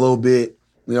complain a little bit.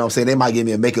 You know what I'm saying? They might give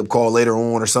me a makeup call later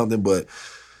on or something, but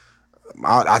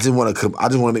I just want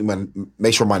to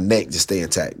make sure my neck just stay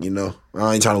intact, you know?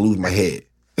 I ain't trying to lose my head.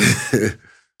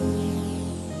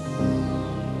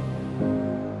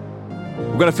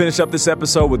 We're going to finish up this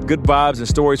episode with good vibes and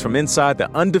stories from inside the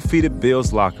undefeated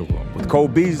Bills locker room with Cole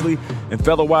Beasley and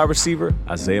fellow wide receiver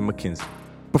Isaiah McKenzie.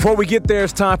 Before we get there,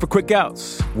 it's time for Quick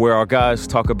Outs, where our guys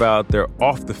talk about their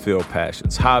off-the-field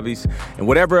passions, hobbies, and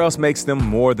whatever else makes them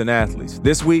more than athletes.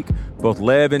 This week, both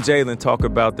Lev and Jalen talk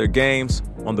about their games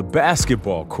on the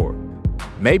basketball court.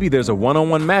 Maybe there's a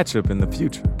one-on-one matchup in the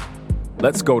future.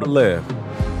 Let's go to Lev.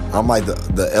 I'm like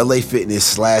the LA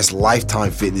Fitness /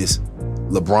 Lifetime Fitness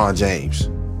LeBron James.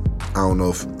 I don't know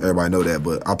if everybody know that,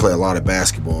 but I play a lot of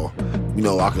basketball. You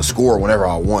know, I can score whenever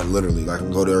I want, literally. Like, I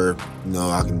can go there, you know,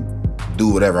 I can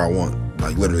do whatever I want.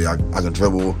 Like, literally, I can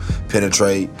dribble,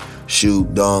 penetrate,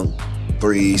 shoot, dunk,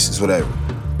 threes, it's whatever.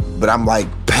 But I'm like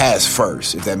pass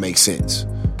first, if that makes sense.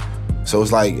 So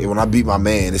it's like when I beat my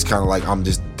man, it's kind of like I'm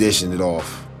just dishing it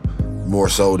off more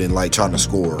so than like trying to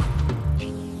score.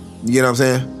 You know what I'm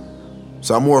saying?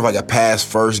 So I'm more of like a pass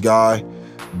first guy,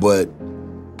 but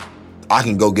I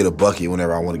can go get a bucket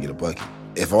whenever I want to get a bucket.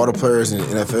 If all the players in the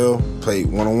NFL play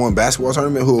one-on-one basketball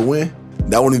tournament, who will win?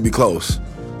 That wouldn't even be close.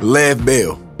 Lev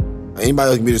Bell. Anybody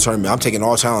else can beat the tournament. I'm taking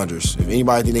all challengers. If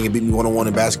anybody think they can beat me one-on-one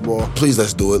in basketball, please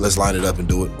let's do it. Let's line it up and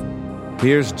do it.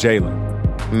 Here's Jalen.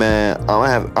 Man,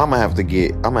 I'm gonna have to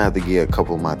get a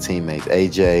couple of my teammates,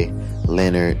 AJ,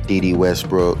 Leonard, D.D.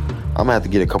 Westbrook. I'm gonna have to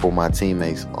get a couple of my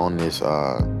teammates on this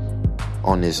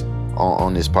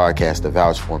podcast to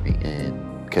vouch for me,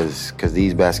 and because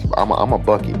these basketball, I'm a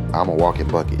bucket. I'm a walking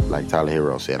bucket, like Tyler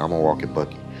Hero said. I'm a walking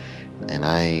bucket, and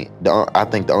I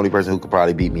think the only person who could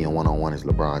probably beat me in one-on-one is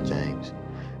LeBron James.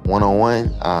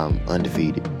 One-on-one, I'm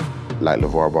undefeated. Like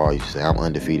LeVar Ball used to say, I'm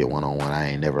undefeated one-on-one.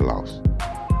 I ain't never lost.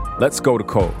 Let's go to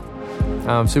Cole.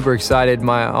 I'm super excited.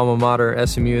 My alma mater,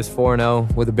 SMU, is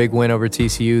 4-0 with a big win over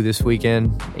TCU this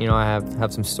weekend. You know, I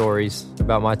have some stories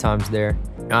about my times there.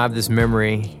 I have this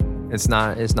memory It's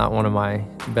not one of my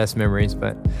best memories,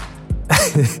 but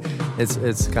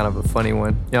it's kind of a funny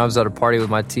one. I was at a party with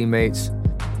my teammates.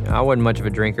 I wasn't much of a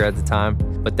drinker at the time,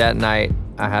 but that night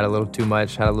I had a little too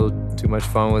much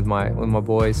fun with my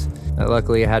boys.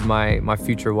 Luckily, I had my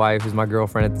future wife, who's my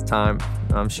girlfriend at the time.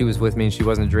 She was with me and she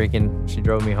wasn't drinking. She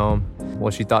drove me home.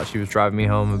 Well, she thought she was driving me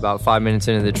home. About 5 minutes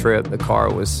into the trip, she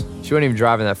wasn't even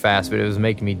driving that fast, but it was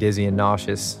making me dizzy and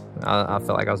nauseous. I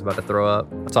felt like I was about to throw up.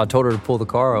 So I told her to pull the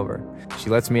car over.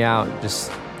 She lets me out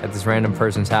just at this random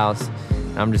person's house.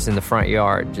 And I'm just in the front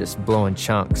yard, just blowing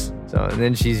chunks. And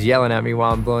then she's yelling at me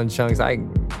while I'm blowing chunks. I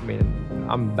mean,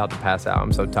 I'm about to pass out.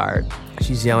 I'm so tired.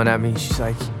 She's yelling at me. She's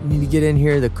like, "You need to get in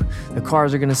here. The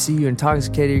cars are going to see you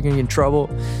intoxicated. You're going to get in trouble."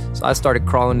 So I started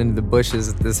crawling into the bushes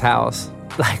at this house,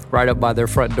 like right up by their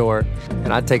front door.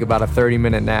 And I'd take about a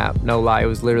 30-minute nap. No lie, it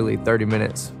was literally 30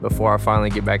 minutes before I finally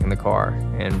get back in the car.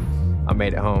 And I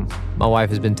made it home. My wife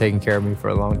has been taking care of me for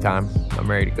a long time. I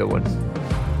married a good one.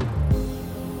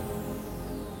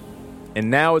 And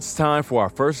now it's time for our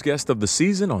first guest of the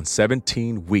season on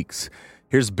 17 Weeks.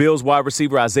 Here's Bills wide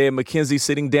receiver Isaiah McKenzie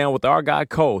sitting down with our guy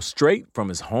Cole straight from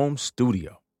his home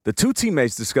studio. The two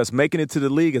teammates discuss making it to the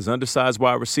league as undersized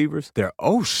wide receivers, their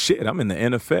 "oh shit, I'm in the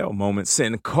NFL" moments,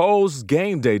 and Cole's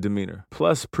game day demeanor,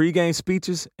 plus pregame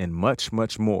speeches and much,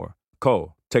 much more.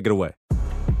 Cole, take it away.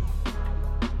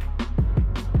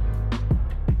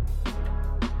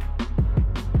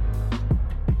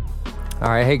 All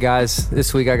right, hey guys,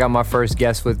 this week I got my first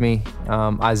guest with me,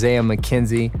 Isaiah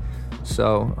McKenzie.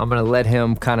 So I'm gonna let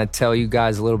him kind of tell you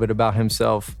guys a little bit about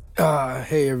himself.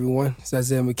 Hey everyone, it's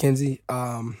Isaiah McKenzie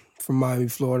from Miami,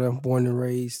 Florida, born and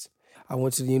raised. I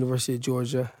went to the University of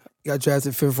Georgia. Got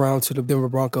drafted 5th round to the Denver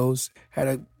Broncos.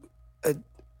 Had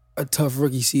a tough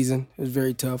rookie season. It was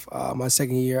very tough. My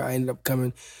second year, I ended up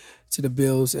coming to the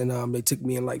Bills, and they took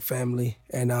me in like family.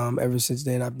 And ever since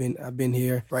then, I've been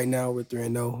here. Right now, we're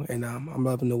 3-0, and I'm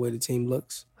loving the way the team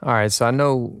looks. All right, so I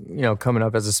know, coming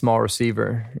up as a small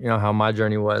receiver, how my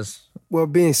journey was. Well,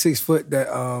 being 6 foot, that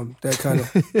kind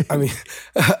of, I mean,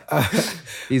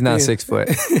 he's not 6 foot.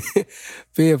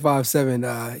 Being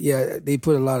 5'7", yeah, they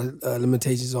put a lot of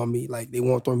limitations on me. Like they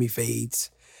won't throw me fades.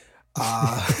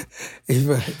 They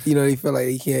feel like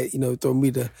they can't, throw me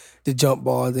the jump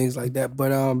ball and things like that.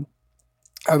 But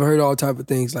I've heard all type of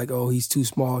things like, oh, he's too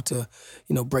small to,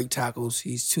 break tackles.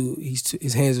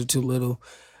 His hands are too little.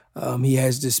 He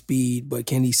has the speed, but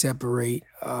can he separate?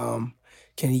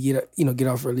 Can he get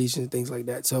off release and things like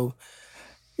that? So,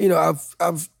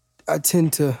 I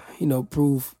tend to,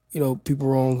 prove, people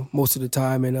wrong most of the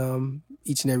time. And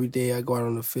each and every day I go out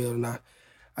on the field and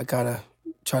I kind of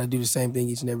try to do the same thing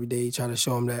each and every day, try to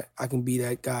show them that I can be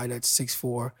that guy that's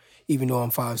 6'4", even though I'm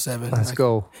 5'7". Let's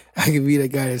go. I can be that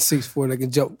guy that's 6'4", that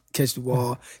can jump, catch the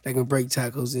ball, that can break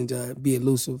tackles and be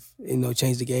elusive,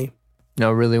 change the game.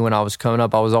 Really, when I was coming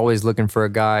up, I was always looking for a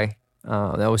guy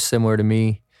that was similar to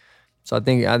me. So I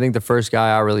think the first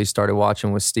guy I really started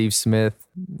watching was Steve Smith,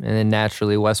 and then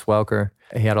naturally Wes Welker.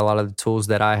 He had a lot of the tools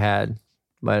that I had.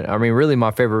 But, I mean, really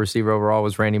my favorite receiver overall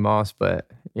was Randy Moss, but,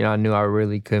 I knew I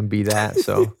really couldn't be that.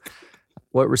 So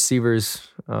what receivers,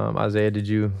 Isaiah, did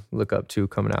you look up to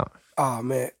coming out? Oh,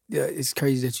 man. Yeah, it's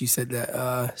crazy that you said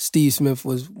that. Steve Smith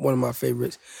was one of my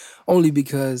favorites, only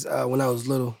because when I was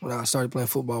little, when I started playing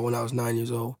football when I was 9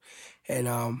 years old, and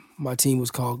my team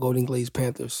was called Golden Glazed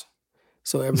Panthers.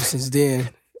 So ever since then,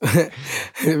 I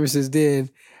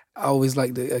always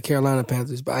liked the Carolina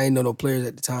Panthers, but I didn't know no players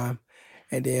at the time.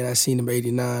 And then I seen him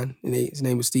 89, and his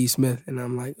name was Steve Smith. And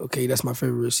I'm like, okay, that's my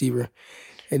favorite receiver.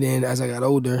 And then as I got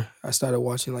older, I started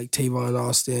watching like Tavon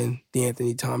Austin,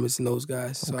 DeAnthony Thomas, and those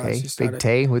guys. So okay, I just started, Big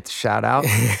Tay with the shout out,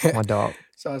 my dog.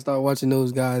 So I started watching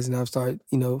those guys, and I started,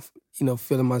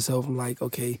 feeling myself. I'm like,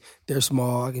 okay, they're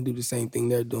small. I can do the same thing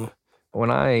they're doing.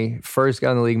 When I first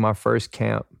got in the league, my first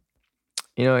camp,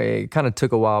 it kind of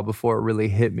took a while before it really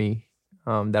hit me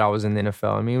that I was in the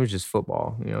NFL. I mean, it was just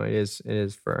football. It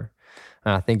is for...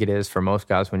 And I think it is for most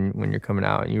guys when you're coming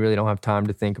out. You really don't have time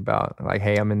to think about, like,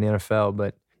 hey, I'm in the NFL.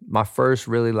 But my first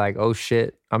really, like, oh,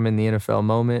 shit, I'm in the NFL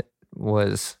moment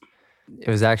was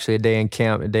actually a day in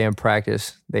camp, a day in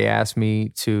practice. They asked me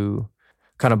to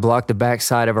kind of block the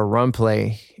backside of a run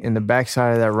play. And the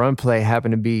backside of that run play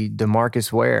happened to be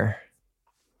DeMarcus Ware.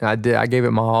 And I gave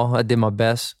it my all. I did my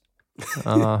best.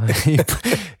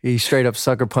 He straight up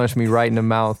sucker punched me right in the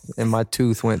mouth, and my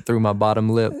tooth went through my bottom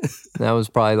lip. That was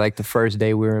probably like the first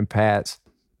day we were in Pats.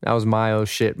 That was my oh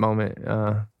shit moment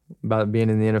about being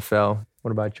in the NFL.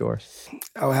 What about yours?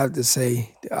 I would have to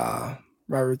say my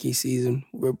rookie season,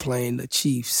 we're playing the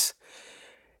Chiefs,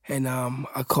 and I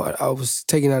was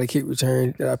taking out a kick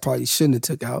return that I probably shouldn't have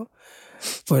took out.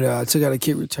 But I took out a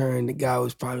kick return. The guy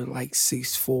was probably like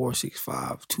 6'4",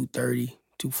 6'5", 230,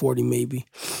 240 maybe.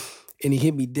 And he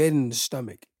hit me dead in the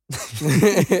stomach.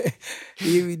 He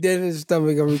hit me dead in the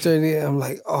stomach. I'm returning it. I'm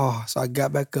like, oh. So I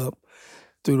got back up,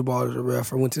 threw the ball to the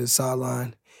ref. I went to the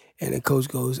sideline. And the coach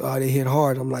goes, oh, they hit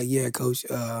hard. I'm like, yeah, coach.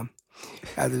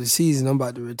 After the season, I'm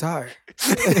about to retire.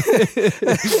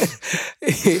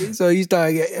 So he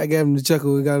started, I got him to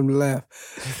chuckle and got him to laugh.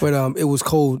 But it was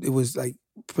cold. It was like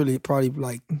probably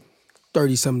like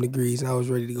 30-something degrees, and I was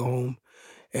ready to go home.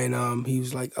 And he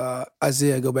was like,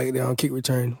 Isaiah, go back there on kick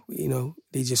return. You know,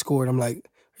 they just scored. I'm like,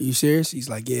 are you serious? He's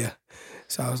like, yeah.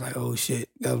 So I was like, oh, shit.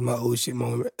 That was my oh, shit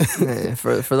moment.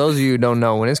 For those of you who don't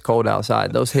know, when it's cold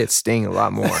outside, those hits sting a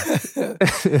lot more.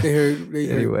 They hurt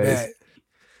bad.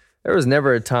 There was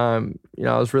never a time,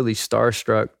 I was really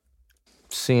starstruck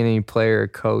seeing any player or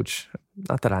coach.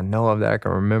 Not that I know of that I can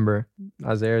remember.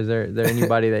 Isaiah, is there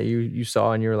anybody that you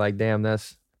saw and you were like, damn,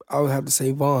 that's... I would have to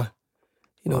say Vaughn.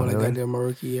 When really? I got there my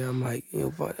rookie year, I'm like,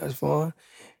 Vaughn, that's Vaughn.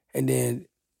 And then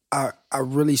I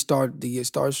really started to get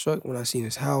starstruck when I seen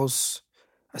his house.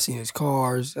 I seen his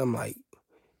cars. I'm like,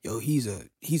 yo, he's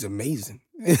amazing.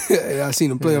 And I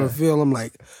seen him play on the field. I'm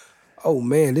like, oh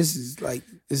man, this is the,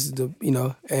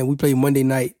 and we played Monday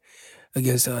night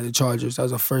against the Chargers. That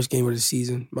was our first game of the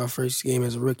season, my first game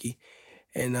as a rookie.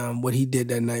 And what he did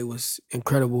that night was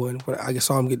incredible. And when I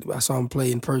saw him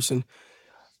play in person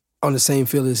on the same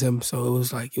field as him. So it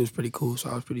was pretty cool. So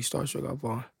I was pretty starstruck off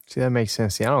Vaughn. See, that makes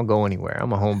sense. See, I don't go anywhere.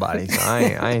 I'm a homebody, so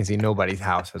I ain't seen nobody's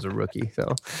house as a rookie.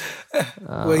 So,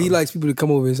 well, he likes people to come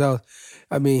over his house.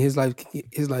 I mean, his life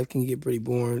can get pretty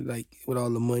boring, like with all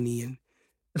the money and.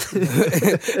 So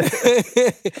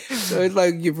it's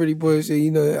like get pretty boring. So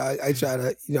I try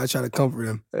to comfort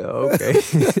him. Okay.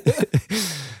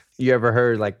 You ever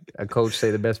heard like a coach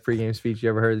say the best pregame speech you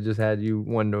ever heard that just had you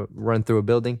wanting to run through a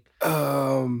building?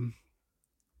 Because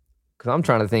I'm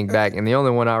trying to think back, and the only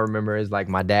one I remember is like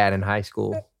my dad in high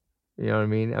school. You know what I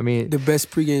mean? I mean, the best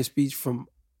pregame speech from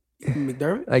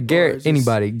McDermott? Like Garrett,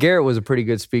 anybody. Garrett was a pretty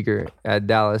good speaker at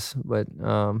Dallas, but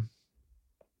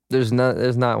there's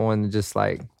not one that just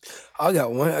like I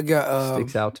got one. I got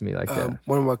sticks out to me like that.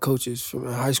 One of my coaches from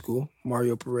high school,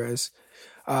 Mario Perez.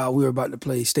 We were about to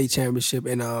play state championship,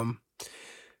 and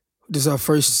this is our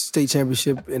first state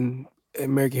championship in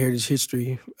American Heritage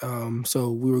history.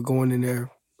 So we were going in there.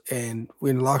 And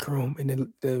we're in the locker room, and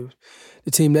then the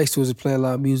team next to us was playing a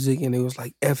lot of music, and it was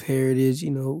like F Heritage,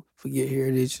 forget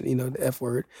Heritage, the F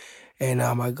word. And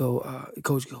I go,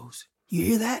 coach goes, you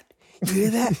hear that? You hear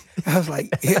that? I was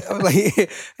like, yeah,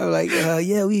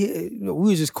 we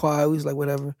were just quiet. We was like,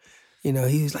 whatever. He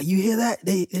was like, you hear that?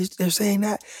 They're saying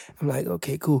that? I'm like,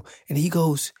 okay, cool. And he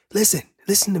goes, listen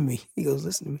to me. He goes,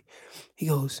 listen to me. He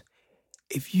goes,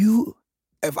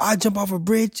 if I jump off a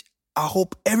bridge, I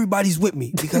hope everybody's with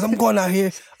me because I'm going out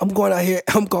here, I'm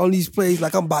calling these plays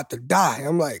like I'm about to die.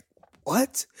 I'm like,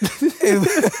 what?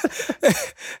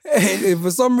 and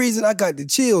for some reason, I got the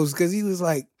chills because he was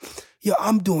like, yo,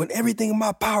 I'm doing everything in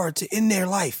my power to end their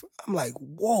life. I'm like,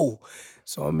 whoa.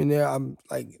 So I'm in there. I'm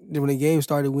like, when the game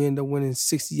started, we ended up winning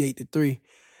 68-3.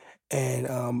 And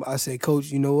I said,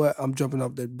 Coach, you know what? I'm jumping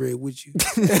off that bridge with you.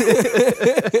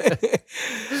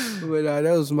 But that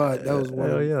was one.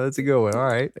 Oh yeah, that's a good one. All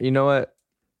right. You know what?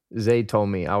 Zay told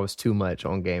me I was too much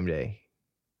on game day.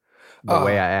 The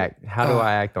way I act. How do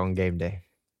I act on game day?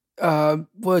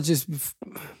 Well, just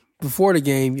before the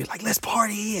game, you're like, let's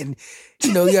party, and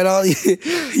you got all these things.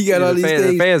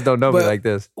 The fans don't know me like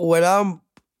this. What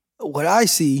I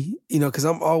see, because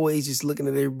I'm always just looking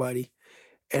at everybody,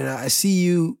 and I see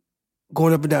you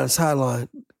going up and down the sideline,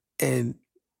 and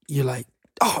you're like,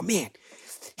 oh man,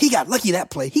 he got lucky that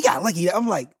play. He got lucky. I'm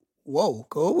like, whoa,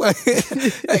 go. Like,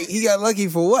 he got lucky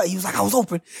for what? He was like, I was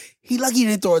open. He lucky he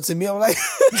didn't throw it to me. I'm like,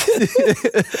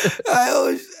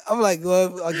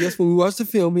 well, I guess when we watch the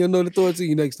film, he'll know to throw it to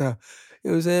you next time.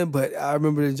 You know what I'm saying? But I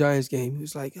remember the Giants game. He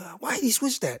was like, why did he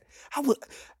switch that? I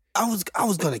was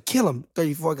gonna kill him.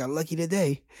 34 got lucky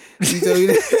today. He told me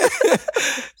that.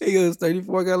 He goes,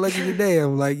 34 got lucky today.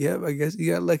 I'm like, yep, I guess he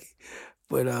got lucky.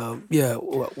 But yeah,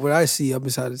 what I see up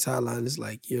inside the sideline is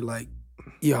like you're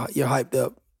hyped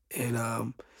up,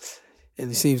 and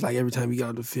it seems like every time you get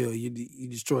on the field, you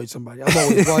destroyed somebody. I'm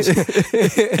always watching,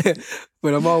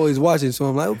 but I'm always watching, so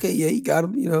I'm like, okay, yeah, he got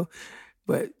him,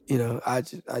 But I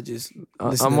just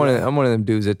I'm one of them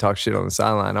dudes that talk shit on the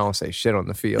sideline. I don't say shit on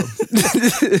the field.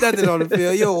 Nothing on the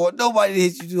field. Yo, nobody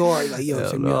hits you too hard. Like,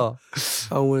 yo, no.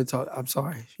 I don't want to talk. I'm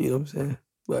sorry. You know what I'm saying?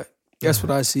 But That's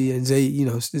what I see. And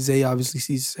Zay obviously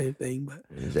sees the same thing. But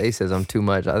Zay says I'm too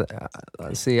much.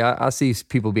 I see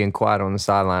people being quiet on the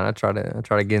sideline. I try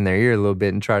to get in their ear a little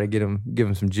bit and try to give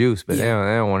them some juice, but they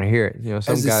don't want to hear it.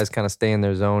 Some guys kind of stay in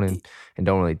their zone and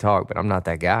don't really talk. But I'm not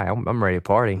that guy. I'm ready to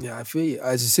party. Yeah, I feel you.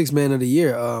 As a sixth man of the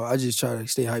year, I just try to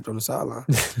stay hyped on the sideline.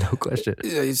 No question.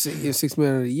 Yeah, sixth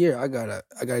man of the year. I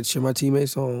gotta cheer my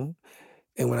teammates on,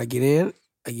 and when I get in,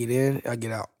 I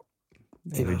get out.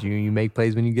 You make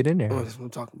plays when you get in there. That's what I'm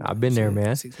talking about. I've been there,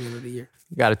 man. Sixth man of the year.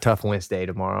 You got a tough Wednesday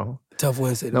tomorrow. Tough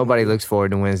Wednesday. Nobody looks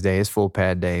forward to Wednesday. It's full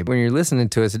pad day. When you're listening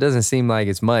to us, it doesn't seem like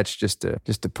it's much just to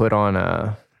put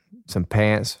on some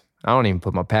pants. I don't even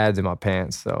put my pads in my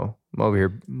pants, so I'm over here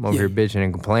bitching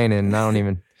and complaining. And I don't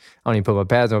even put my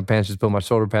pads in my pants. Just put my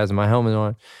shoulder pads and my helmet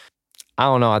on. I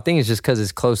don't know. I think it's just because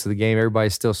it's close to the game.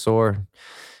 Everybody's still sore.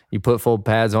 You put full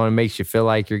pads on, it makes you feel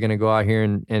like you're gonna go out here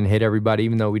and hit everybody,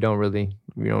 even though we don't really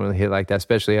hit like that,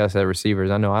 especially us as receivers.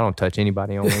 I know I don't touch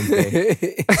anybody on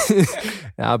Wednesday.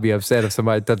 I'll be upset if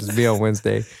somebody touches me on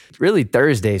Wednesday. Really,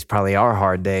 Thursday's probably our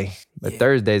hard day, but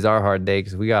Thursday's our hard day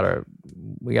because we gotta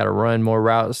run more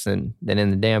routes than in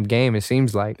the damn game. It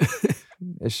seems like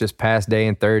it's just pass day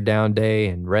and third down day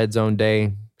and red zone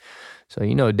day.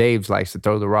 So Dave likes to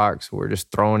throw the rocks. We're just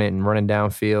throwing it and running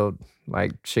downfield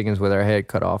like chickens with our head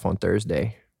cut off on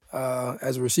Thursday.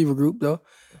 As a receiver group, though,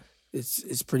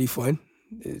 it's pretty fun.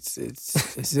 It's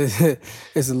a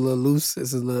little loose.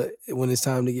 It's a little when it's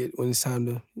time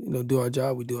to do our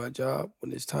job, we do our job.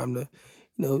 When it's time to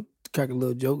crack a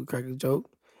little joke, we crack a joke.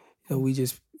 We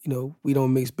just we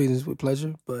don't mix business with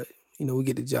pleasure, but we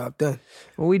get the job done.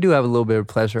 Well, we do have a little bit of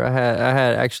pleasure. I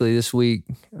had actually this week.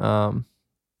 I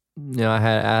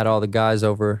had all the guys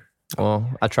over. Well,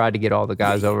 I tried to get all the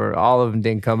guys over. All of them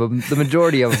didn't come, but the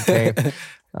majority of them came.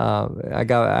 I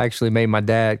actually made my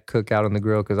dad cook out on the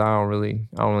grill because I don't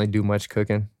really do much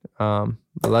cooking. But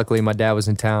luckily, my dad was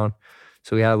in town,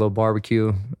 so we had a little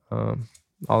barbecue. All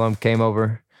of them came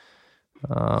over,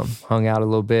 hung out a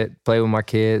little bit, played with my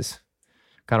kids,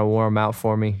 kind of wore them out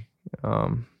for me.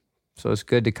 So it's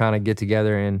good to kind of get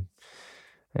together and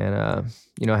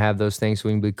have those things so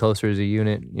we can be closer as a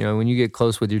unit. When you get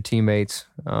close with your teammates,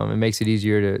 it makes it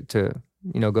easier to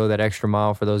go that extra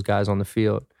mile for those guys on the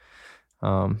field.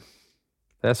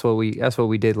 That's what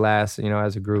we did last,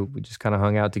 as a group. We just kind of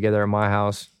hung out together at my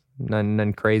house.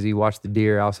 Nothing crazy. Watched the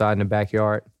deer outside in the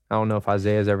backyard. I don't know if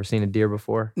Isaiah's ever seen a deer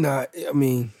before. Nah, I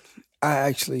mean, I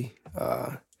actually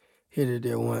hit a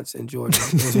deer once in Georgia.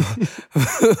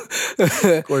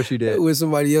 Of course you did. With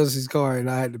somebody else's car, and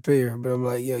I had to pay her. But I'm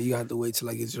like, you have to wait till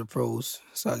I get to the pros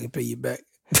so I can pay you back.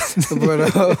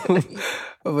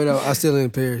 but I still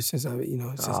didn't pay her since then.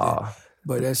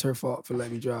 But that's her fault for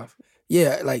letting me drive.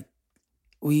 Yeah, like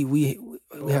we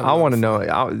have. I want to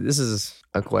know. This is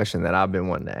a question that I've been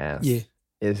wanting to ask. Yeah.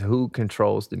 Is who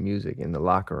controls the music in the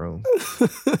locker room?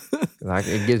 Like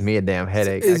it gives me a damn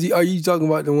headache. Are you talking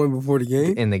about the one before the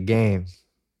game? In the game.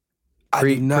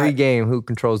 Pre-game, who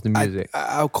controls the music?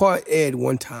 I caught Ed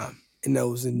one time, and that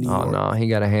was in New York. Oh, no, he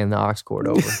got to hand the aux cord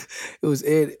over. It was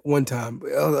Ed one time.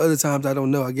 But other times, I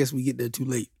don't know. I guess we get there too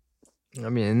late. I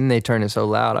mean, and then they turn it so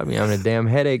loud. I mean, I'm having a damn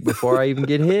headache before I even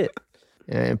get hit.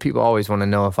 And people always want to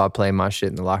know if I play my shit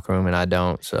in the locker room, and I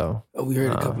don't. So we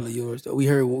heard a couple of yours. Though. We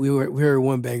heard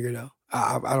one banger though.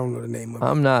 I don't know the name of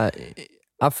it.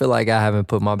 I feel like I haven't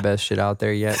put my best shit out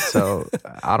there yet, so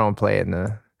I don't play it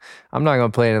I'm not gonna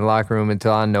play it in the locker room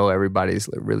until I know everybody's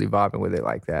really vibing with it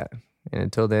like that. And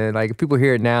until then, like if people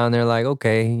hear it now and they're like,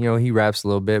 okay, he raps a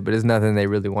little bit, but it's nothing they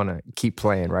really want to keep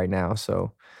playing right now.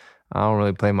 So I don't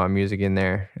really play my music in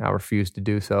there. I refuse to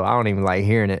do so. I don't even like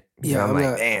hearing it. Yeah, I'm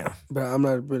like, damn. But I'm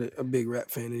not really a big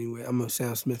rap fan anyway. I'm a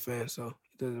Sam Smith fan, so it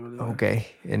doesn't really matter. Okay.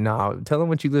 And tell them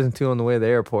what you listen to on the way to the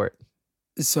airport.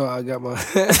 So I got my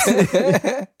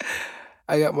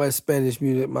Spanish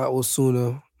music, my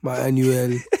Ozuna, my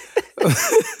Anuel.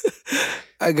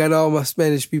 I got all my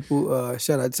Spanish people.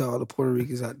 Shout out to all the Puerto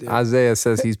Ricans out there. Isaiah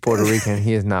says he's Puerto Rican.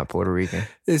 He is not Puerto Rican.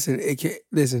 Listen,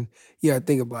 you gotta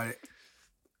think about it.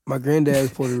 My granddad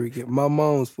was Puerto Rican. My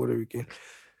mom was Puerto Rican.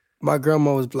 My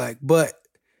grandma was black. But,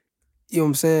 you know what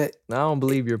I'm saying? I don't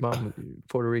believe your mom was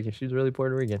Puerto Rican. She's really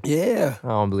Puerto Rican. Yeah. I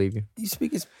don't believe you. You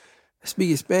speaking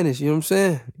Spanish, you know what I'm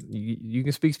saying? You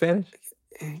can speak Spanish?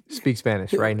 Speak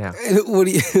Spanish right now. What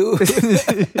do you...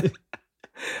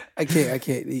 I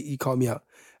can't. You call me out.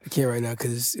 I can't right now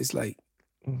because it's like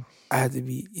I have to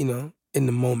be, in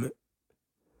the moment.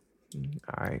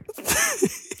 All right.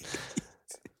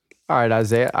 All right,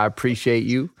 Isaiah, I appreciate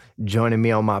you joining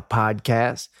me on my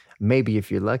podcast. Maybe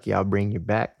if you're lucky, I'll bring you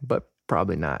back, but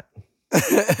probably not.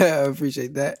 I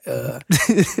appreciate that.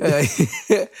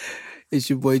 It's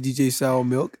your boy DJ Sour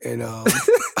Milk, and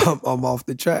I'm off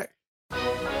the track.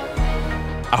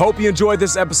 I hope you enjoyed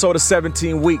this episode of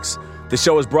 17 Weeks. The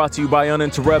show is brought to you by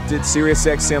Uninterrupted,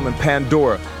 SiriusXM, and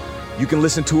Pandora. You can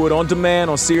listen to it on demand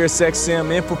on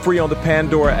SiriusXM and for free on the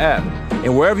Pandora app.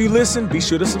 And wherever you listen, be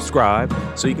sure to subscribe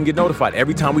so you can get notified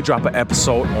every time we drop an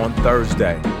episode on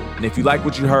Thursday. And if you like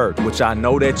what you heard, which I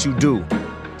know that you do,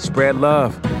 spread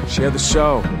love, share the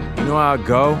show. You know how it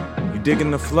go. You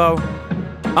digging the flow?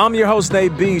 I'm your host,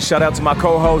 Nate B. Shout out to my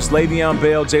co-hosts, Le'Veon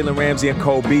Bell, Jalen Ramsey, and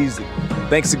Cole Beasley.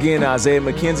 Thanks again to Isaiah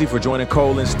McKenzie for joining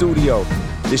Cole in studio.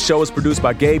 This show is produced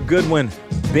by Gabe Goodwin,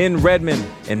 Ben Redmond,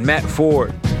 and Matt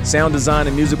Ford. Sound design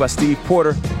and music by Steve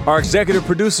Porter. Our executive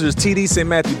producer is TD St.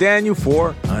 Matthew Daniel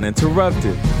for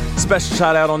Uninterrupted. Special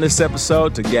shout out on this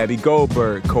episode to Gabby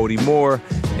Goldberg, Cody Moore,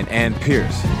 and Ann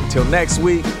Pierce. Until next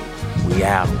week, we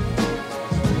out.